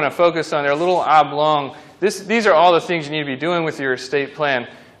two I want to focus on. They're a little oblong. These are all the things you need to be doing with your estate plan,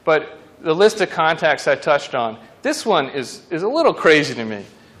 but the list of contacts I touched on, this one is a little crazy to me.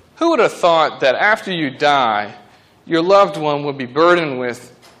 Who would have thought that after you die, your loved one would be burdened with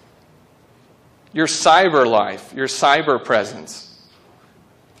your cyber life, your cyber presence,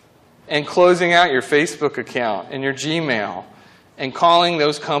 and closing out your Facebook account and your Gmail, and calling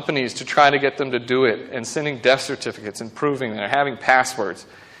those companies to try to get them to do it, and sending death certificates and proving that, having passwords.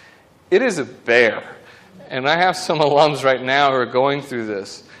 It is a bear. And I have some alums right now who are going through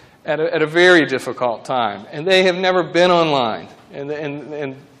this at a very difficult time, and they have never been online.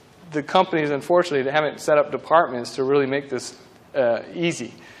 And the companies, unfortunately, they haven't set up departments to really make this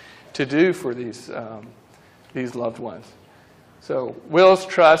easy to do for these loved ones. So wills,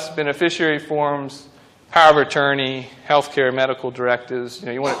 trusts, beneficiary forms, power of attorney, healthcare, medical directives.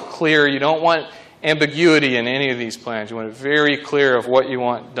 You want it clear. You don't want ambiguity in any of these plans. You want it very clear of what you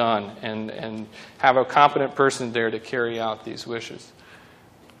want done, and have a competent person there to carry out these wishes.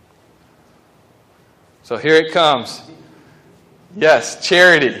 So here it comes. Yes,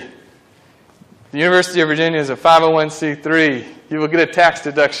 charity. The University of Virginia is a 501c3. You will get a tax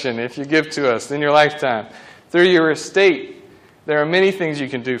deduction if you give to us in your lifetime. Through your estate, there are many things you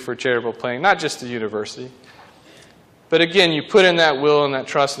can do for charitable planning, not just the university. But again, you put in that will and that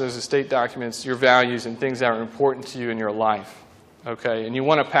trust in those estate documents your values and things that are important to you in your life. Okay? And you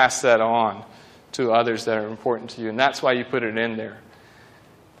want to pass that on to others that are important to you, and that's why you put it in there.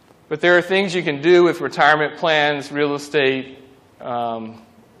 But there are things you can do with retirement plans, real estate,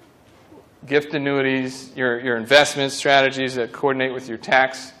 gift annuities, your investment strategies that coordinate with your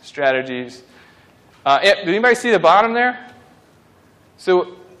tax strategies. Did anybody see the bottom there?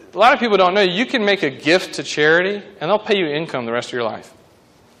 So a lot of people don't know you can make a gift to charity, and they'll pay you income the rest of your life.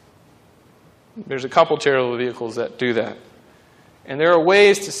 There's a couple charitable vehicles that do that. And there are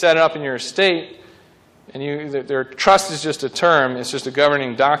ways to set it up in your estate. And their trust is just a term. It's just a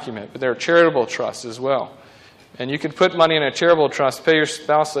governing document. But there are charitable trusts as well. And you can put money in a charitable trust, pay your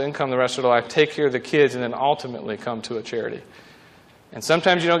spousal income the rest of their life, take care of the kids, and then ultimately come to a charity. And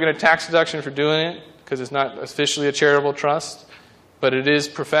sometimes you don't get a tax deduction for doing it because it's not officially a charitable trust, but it is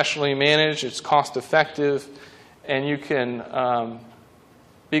professionally managed, it's cost effective, and you can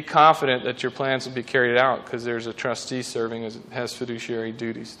be confident that your plans will be carried out because there's a trustee serving as has fiduciary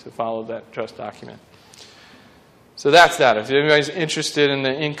duties to follow that trust document. So that's that. If anybody's interested in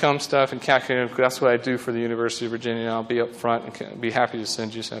the income stuff and calculating, that's what I do for the University of Virginia, and I'll be up front and be happy to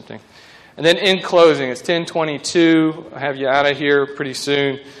send you something. And then in closing, it's 10:22. I'll have you out of here pretty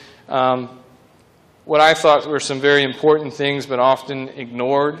soon. What I thought were some very important things but often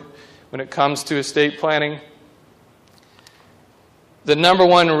ignored when it comes to estate planning. The number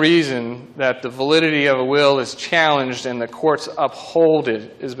one reason that the validity of a will is challenged and the courts uphold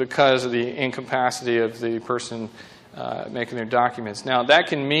it is because of the incapacity of the person making their documents. Now, that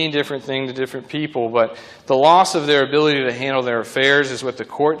can mean different things to different people, but the loss of their ability to handle their affairs is what the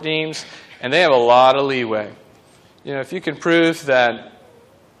court deems, and they have a lot of leeway. You know, if you can prove that,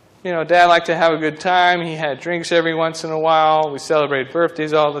 you know, Dad liked to have a good time, he had drinks every once in a while, we celebrated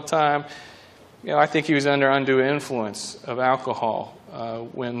birthdays all the time. You know, I think he was under undue influence of alcohol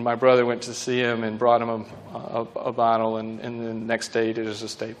when my brother went to see him and brought him a bottle, and the next day he did his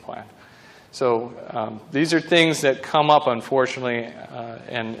estate plan. So these are things that come up, unfortunately,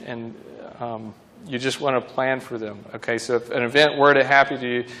 and you just want to plan for them. Okay, so if an event were to happen to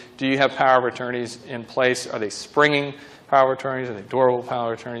you, do you have power of attorneys in place? Are they springing power of attorneys? Are they durable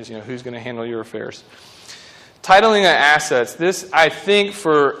power of attorneys? You know, who's going to handle your affairs? Titling of assets. This, I think,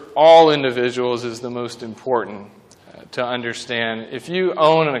 for all individuals is the most important to understand. If you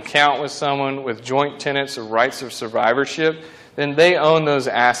own an account with someone with joint tenants or rights of survivorship, then they own those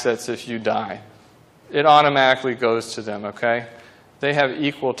assets if you die. It automatically goes to them, okay? They have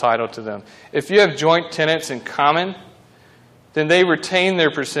equal title to them. If you have joint tenants in common, then they retain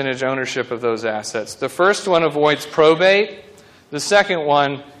their percentage ownership of those assets. The first one avoids probate. The second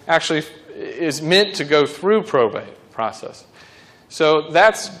one actually is meant to go through probate process. So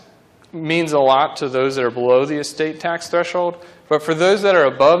that means a lot to those that are below the estate tax threshold. But for those that are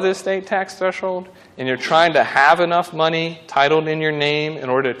above the estate tax threshold, and you're trying to have enough money titled in your name in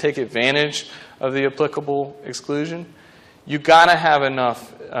order to take advantage of the applicable exclusion, you've got to have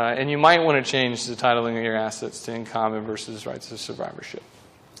enough, and you might want to change the titling of your assets to in common versus rights of survivorship.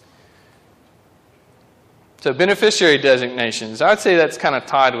 So beneficiary designations, I would say that's kind of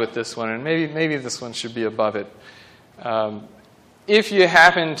tied with this one, and maybe this one should be above it. If you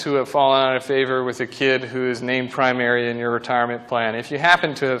happen to have fallen out of favor with a kid who is named primary in your retirement plan, if you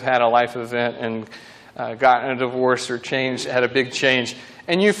happen to have had a life event and gotten a divorce or had a big change,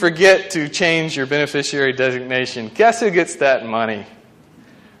 and you forget to change your beneficiary designation, guess who gets that money?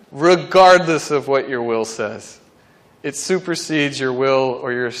 Regardless of what your will says. It supersedes your will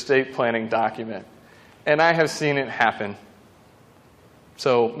or your estate planning document. And I have seen it happen.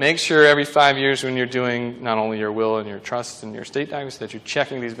 So make sure every 5 years when you're doing not only your will and your trust and your estate documents that you're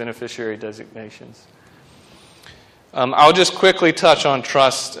checking these beneficiary designations. I'll just quickly touch on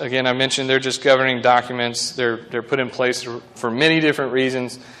trust. Again, I mentioned they're just governing documents. They're put in place for many different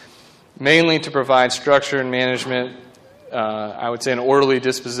reasons, mainly to provide structure and management. I would say an orderly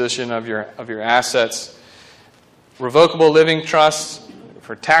disposition of your assets. Revocable living trusts.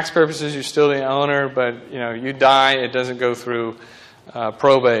 For tax purposes, you're still the owner, but you die, it doesn't go through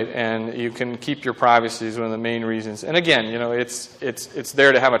probate, and you can keep your privacy is one of the main reasons. And again, it's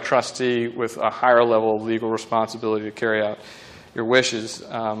there to have a trustee with a higher level of legal responsibility to carry out your wishes.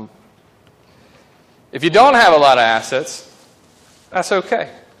 If you don't have a lot of assets, that's okay.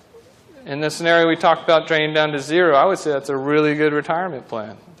 In the scenario we talked about draining down to zero, I would say that's a really good retirement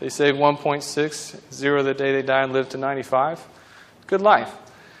plan. They save 1.6, zero the day they die and live to 95. Good life.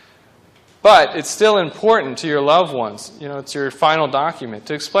 But it's still important to your loved ones. It's your final document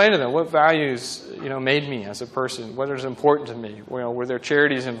to explain to them what values made me as a person, what is important to me. Were there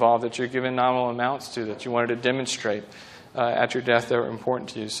charities involved that you're giving nominal amounts to that you wanted to demonstrate at your death that were important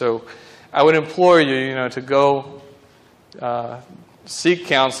to you. So I would implore you, to go seek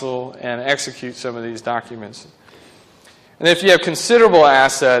counsel and execute some of these documents. And if you have considerable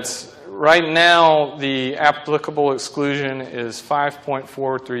assets, right now, the applicable exclusion is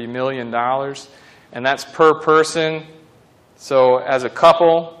 $5.43 million, and that's per person. So as a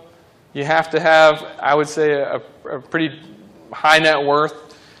couple, you have to have, I would say, a pretty high net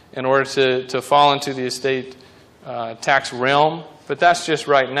worth in order to fall into the estate tax realm. But that's just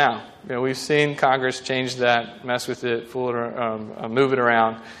right now. We've seen Congress change that, mess with it, move it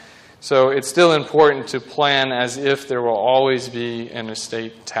around. So it's still important to plan as if there will always be an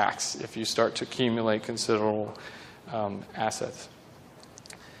estate tax if you start to accumulate considerable assets.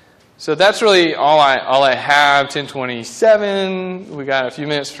 So that's really all I have. 10:27. We got a few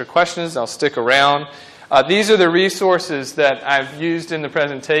minutes for questions. I'll stick around. These are the resources that I've used in the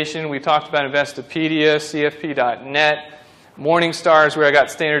presentation. We talked about Investopedia, CFP.net, Morningstar is where I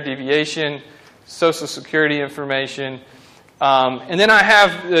got standard deviation, Social Security information. And then I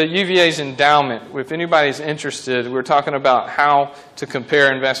have the UVA's endowment. If anybody's interested, we're talking about how to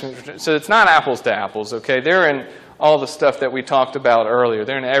compare investment. So it's not apples to apples, okay? They're in all the stuff that we talked about earlier.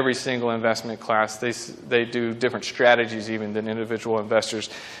 They're in every single investment class. They do different strategies even than individual investors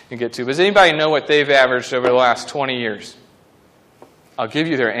can get to. Does anybody know what they've averaged over the last 20 years? I'll give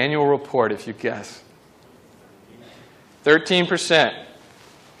you their annual report if you guess. 13%.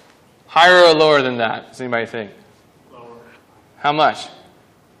 Higher or lower than that? Does anybody think? Lower. How much?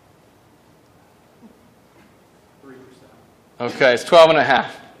 3%. Okay, it's 12.5.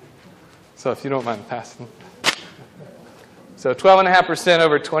 So if you don't mind passing. So 12.5%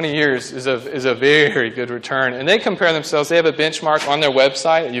 over 20 years is a very good return. And they compare themselves. They have a benchmark on their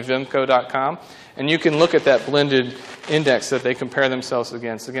website at uvimco.com. And you can look at that blended index that they compare themselves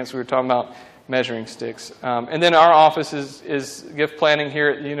against. We were talking about measuring sticks. And then our office is gift planning here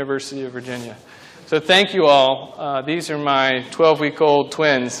at the University of Virginia. So thank you all. These are my 12-week-old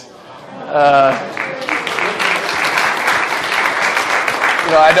twins.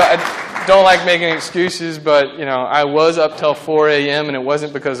 I don't like making excuses, but I was up till 4 a.m. and it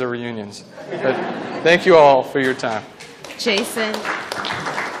wasn't because of reunions. But thank you all for your time. Jason,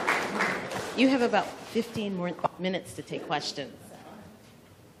 you have about 15 more minutes to take questions.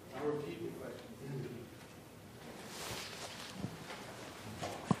 I'll repeat the question.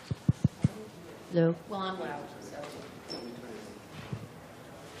 Hello. Well, I'm loud, so.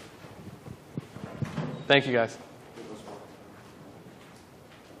 Thank you, guys.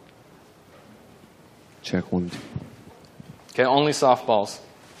 Check 1, 2. Okay, only softballs.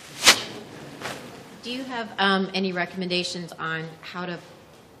 Do you have any recommendations on how to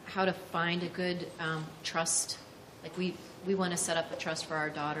find a good trust? Like we want to set up a trust for our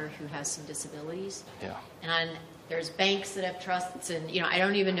daughter who has some disabilities. Yeah. And there's banks that have trusts, and I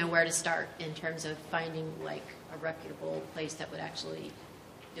don't even know where to start in terms of finding like a reputable place that would actually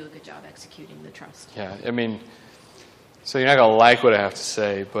do a good job executing the trust. Yeah, so you're not going to like what I have to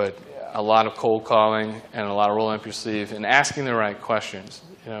say, but a lot of cold calling and a lot of rolling up your sleeve and asking the right questions.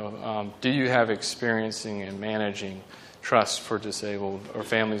 Do you have experience in managing trust for disabled or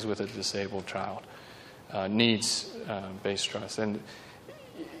families with a disabled child? Needs-based trust. And,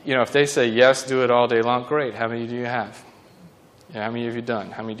 if they say yes, do it all day long, great. How many do you have? How many have you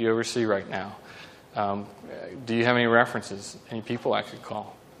done? How many do you oversee right now? Do you have any references? Any people I could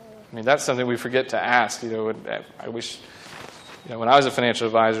call? That's something we forget to ask. I wish... when I was a financial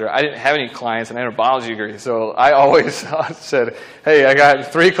advisor, I didn't have any clients and I had a biology degree. So I always said, hey, I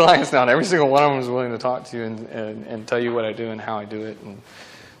got 3 clients now, and every single one of them is willing to talk to you and tell you what I do and how I do it. And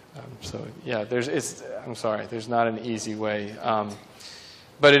I'm sorry, there's not an easy way.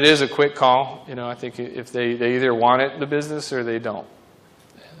 But it is a quick call. I think if they either want it, the business, or they don't.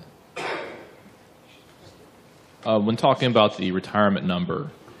 When talking about the retirement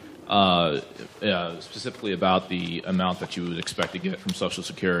number, specifically about the amount that you would expect to get from Social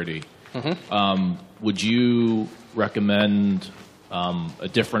Security, would you recommend a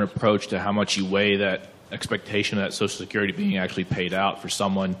different approach to how much you weigh that expectation of that Social Security being actually paid out for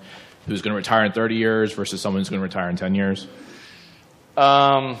someone who's going to retire in 30 years versus someone who's going to retire in 10 years?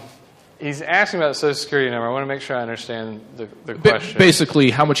 He's asking about the Social Security number. I want to make sure I understand the question. Basically,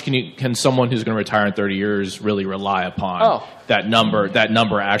 how much can someone who's going to retire in 30 years really rely upon that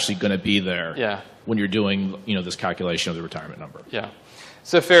number actually going to be there when you're doing this calculation of the retirement number? Yeah.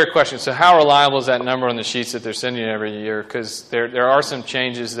 It's a fair question. So how reliable is that number on the sheets that they're sending every year? Because there are some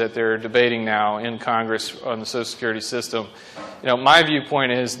changes that they're debating now in Congress on the Social Security system. My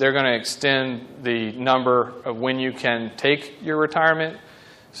viewpoint is they're going to extend the number of when you can take your retirement.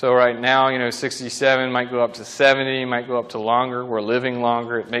 So right now, 67 might go up to 70, might go up to longer. We're living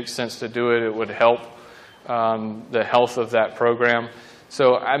longer. It makes sense to do it. It would help the health of that program.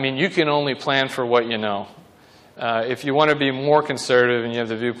 So, you can only plan for what you know. If you want to be more conservative and you have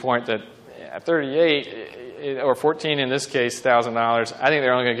the viewpoint that at 38 or 14 in this case, $1,000, I think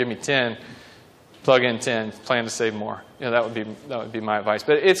they're only going to give me 10. Plug in 10. Plan to save more. That would be my advice.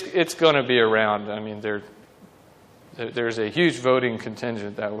 But it's going to be around. There's a huge voting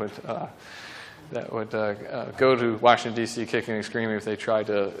contingent that would go to Washington, D.C. kicking and screaming if they tried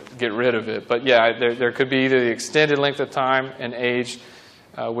to get rid of it. But yeah, there could be either the extended length of time and age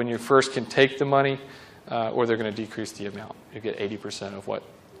when you first can take the money, or they're going to decrease the amount. You get 80% of what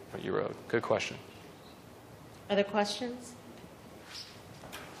you owed. Good question. Other questions?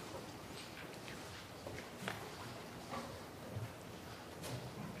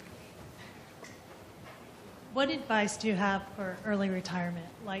 What advice do you have for early retirement?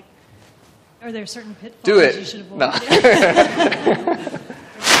 Like, are there certain pitfalls Do it. you should avoid? No. Or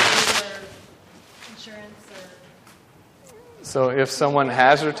insurance or So if someone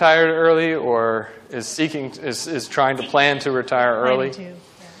has retired early or is trying to plan to retire early, planning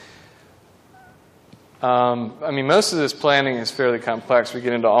to, I mean, most of this planning is fairly complex. We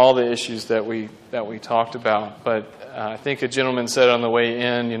get into all the issues that we talked about. But I think a gentleman said on the way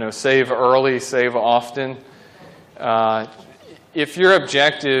in, save early, save often. If your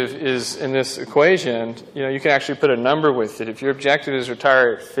objective is in this equation, you can actually put a number with it. If your objective is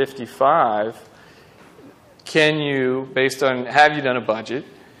retire at 55, can you, based on, have you done a budget?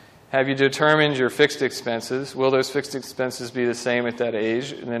 Have you determined your fixed expenses? Will those fixed expenses be the same at that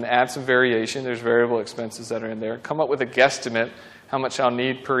age? And then add some variation. There's variable expenses that are in there. Come up with a guesstimate, how much I'll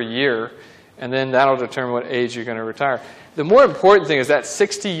need per year, and then that'll determine what age you're going to retire. The more important thing is that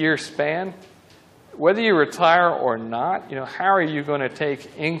 60-year span. Whether you retire or not, how are you going to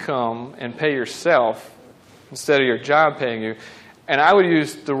take income and pay yourself instead of your job paying you? And I would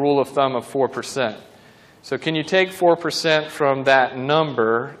use the rule of thumb of 4%. So can you take 4% from that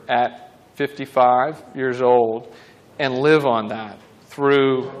number at 55 years old and live on that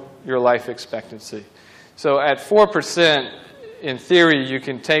through your life expectancy? So at 4%, in theory, you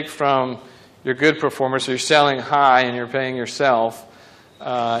can take from your good performance, so you're selling high and you're paying yourself,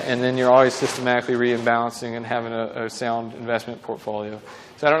 and then you're always systematically rebalancing and having a sound investment portfolio.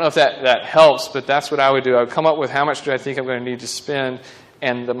 So I don't know if that helps, but that's what I would do. I would come up with how much do I think I'm going to need to spend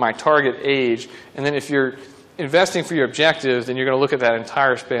and my target age. And then if you're investing for your objectives, then you're going to look at that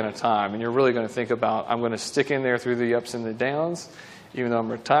entire span of time. And you're really going to think about, I'm going to stick in there through the ups and the downs. Even though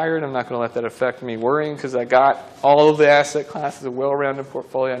I'm retired, I'm not going to let that affect me worrying because I got all of the asset classes, a well-rounded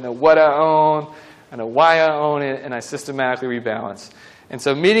portfolio. I know what I own, I know why I own it, and I systematically rebalance. And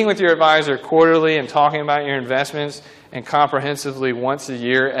so meeting with your advisor quarterly and talking about your investments and comprehensively once a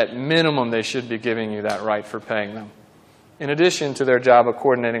year, at minimum, they should be giving you that right for paying them, in addition to their job of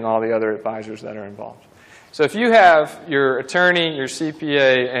coordinating all the other advisors that are involved. So if you have your attorney, your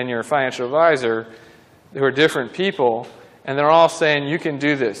CPA, and your financial advisor who are different people, and they're all saying, you can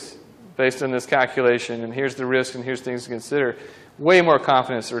do this based on this calculation, and here's the risk, and here's things to consider, way more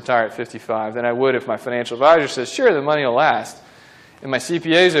confidence to retire at 55 than I would if my financial advisor says, sure, the money will last. And my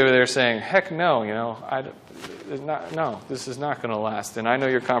CPA's over there saying, heck no, no, this is not going to last. And I know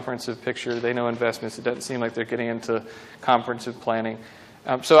your comprehensive picture. They know investments. It doesn't seem like they're getting into comprehensive planning.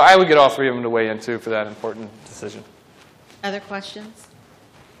 So I would get all three of them to weigh in, too, for that important decision. Other questions?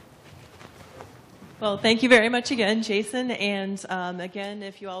 Well, thank you very much again, Jason. And again,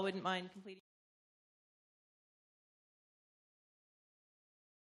 if you all wouldn't mind completing.